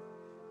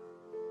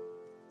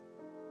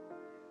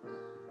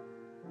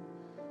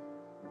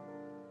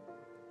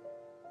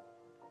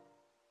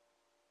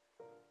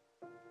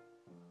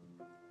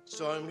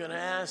 So I'm going to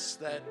ask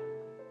that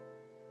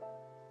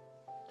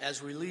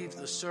as we leave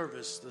the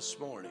service this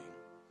morning,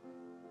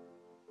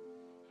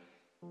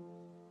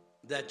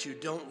 that you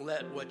don't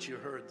let what you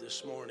heard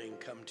this morning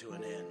come to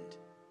an end.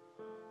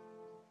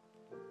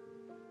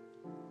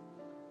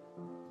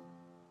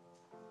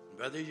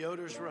 Brother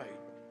Yoder's right.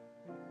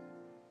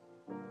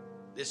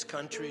 This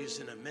country is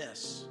in a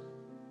mess.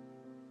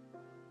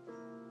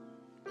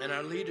 And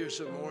our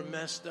leaders are more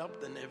messed up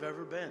than they've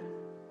ever been.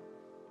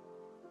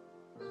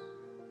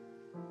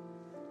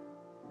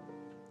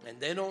 And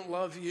they don't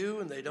love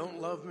you and they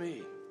don't love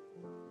me.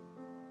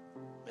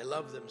 They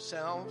love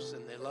themselves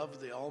and they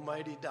love the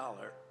almighty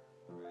dollar.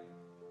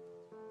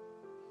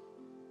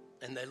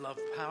 And they love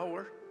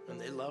power and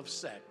they love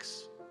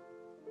sex.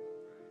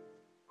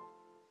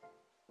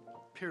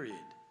 Period.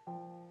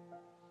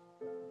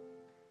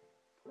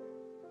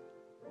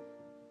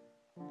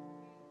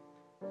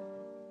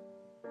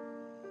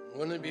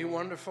 Wouldn't it be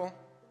wonderful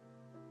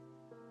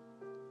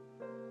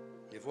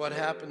if what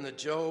happened to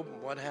Job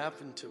and what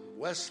happened to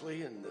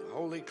Wesley and the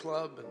Holy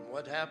Club and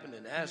what happened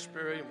in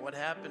Asbury and what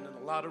happened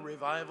in a lot of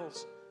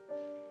revivals,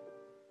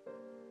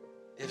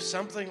 if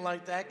something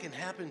like that can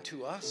happen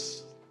to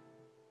us?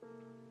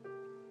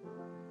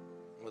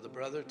 Well, the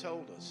brother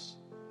told us.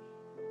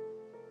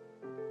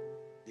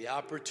 The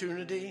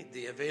opportunity,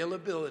 the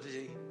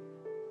availability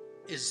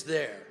is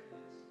there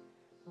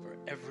for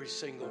every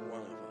single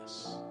one of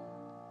us.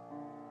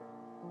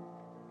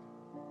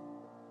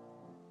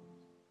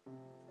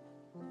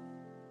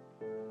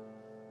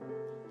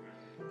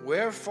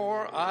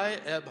 Wherefore I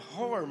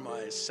abhor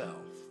myself.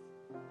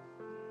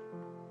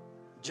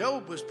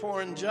 Job was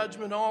pouring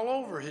judgment all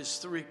over his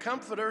three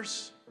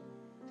comforters.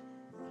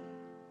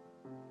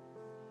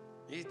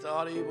 He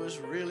thought he was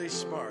really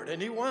smart,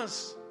 and he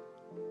was.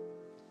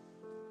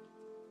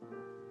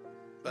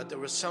 But there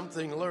was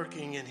something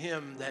lurking in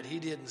him that he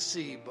didn't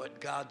see, but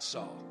God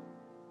saw.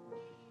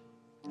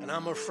 And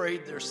I'm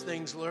afraid there's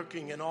things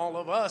lurking in all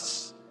of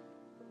us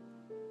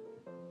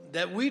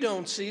that we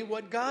don't see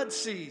what God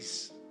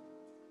sees.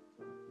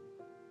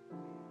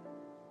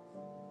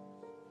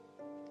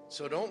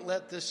 So don't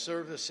let this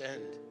service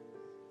end.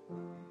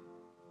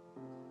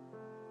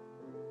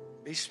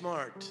 Be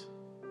smart.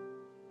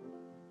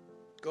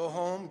 Go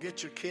home,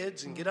 get your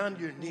kids, and get on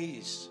your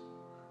knees.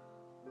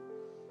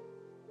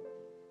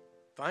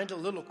 Find a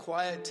little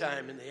quiet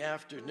time in the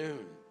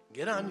afternoon.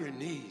 Get on your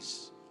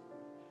knees.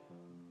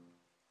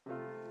 And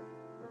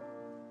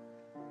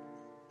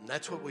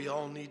that's what we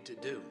all need to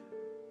do.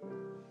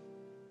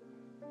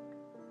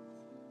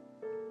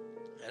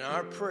 And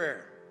our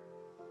prayer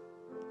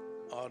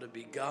ought to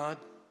be, God,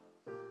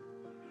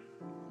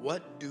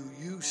 what do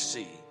you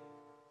see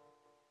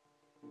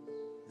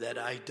that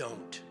I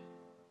don't?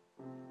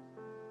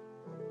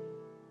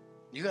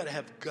 You got to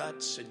have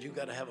guts and you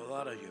got to have a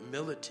lot of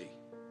humility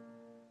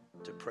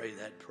to pray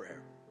that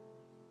prayer.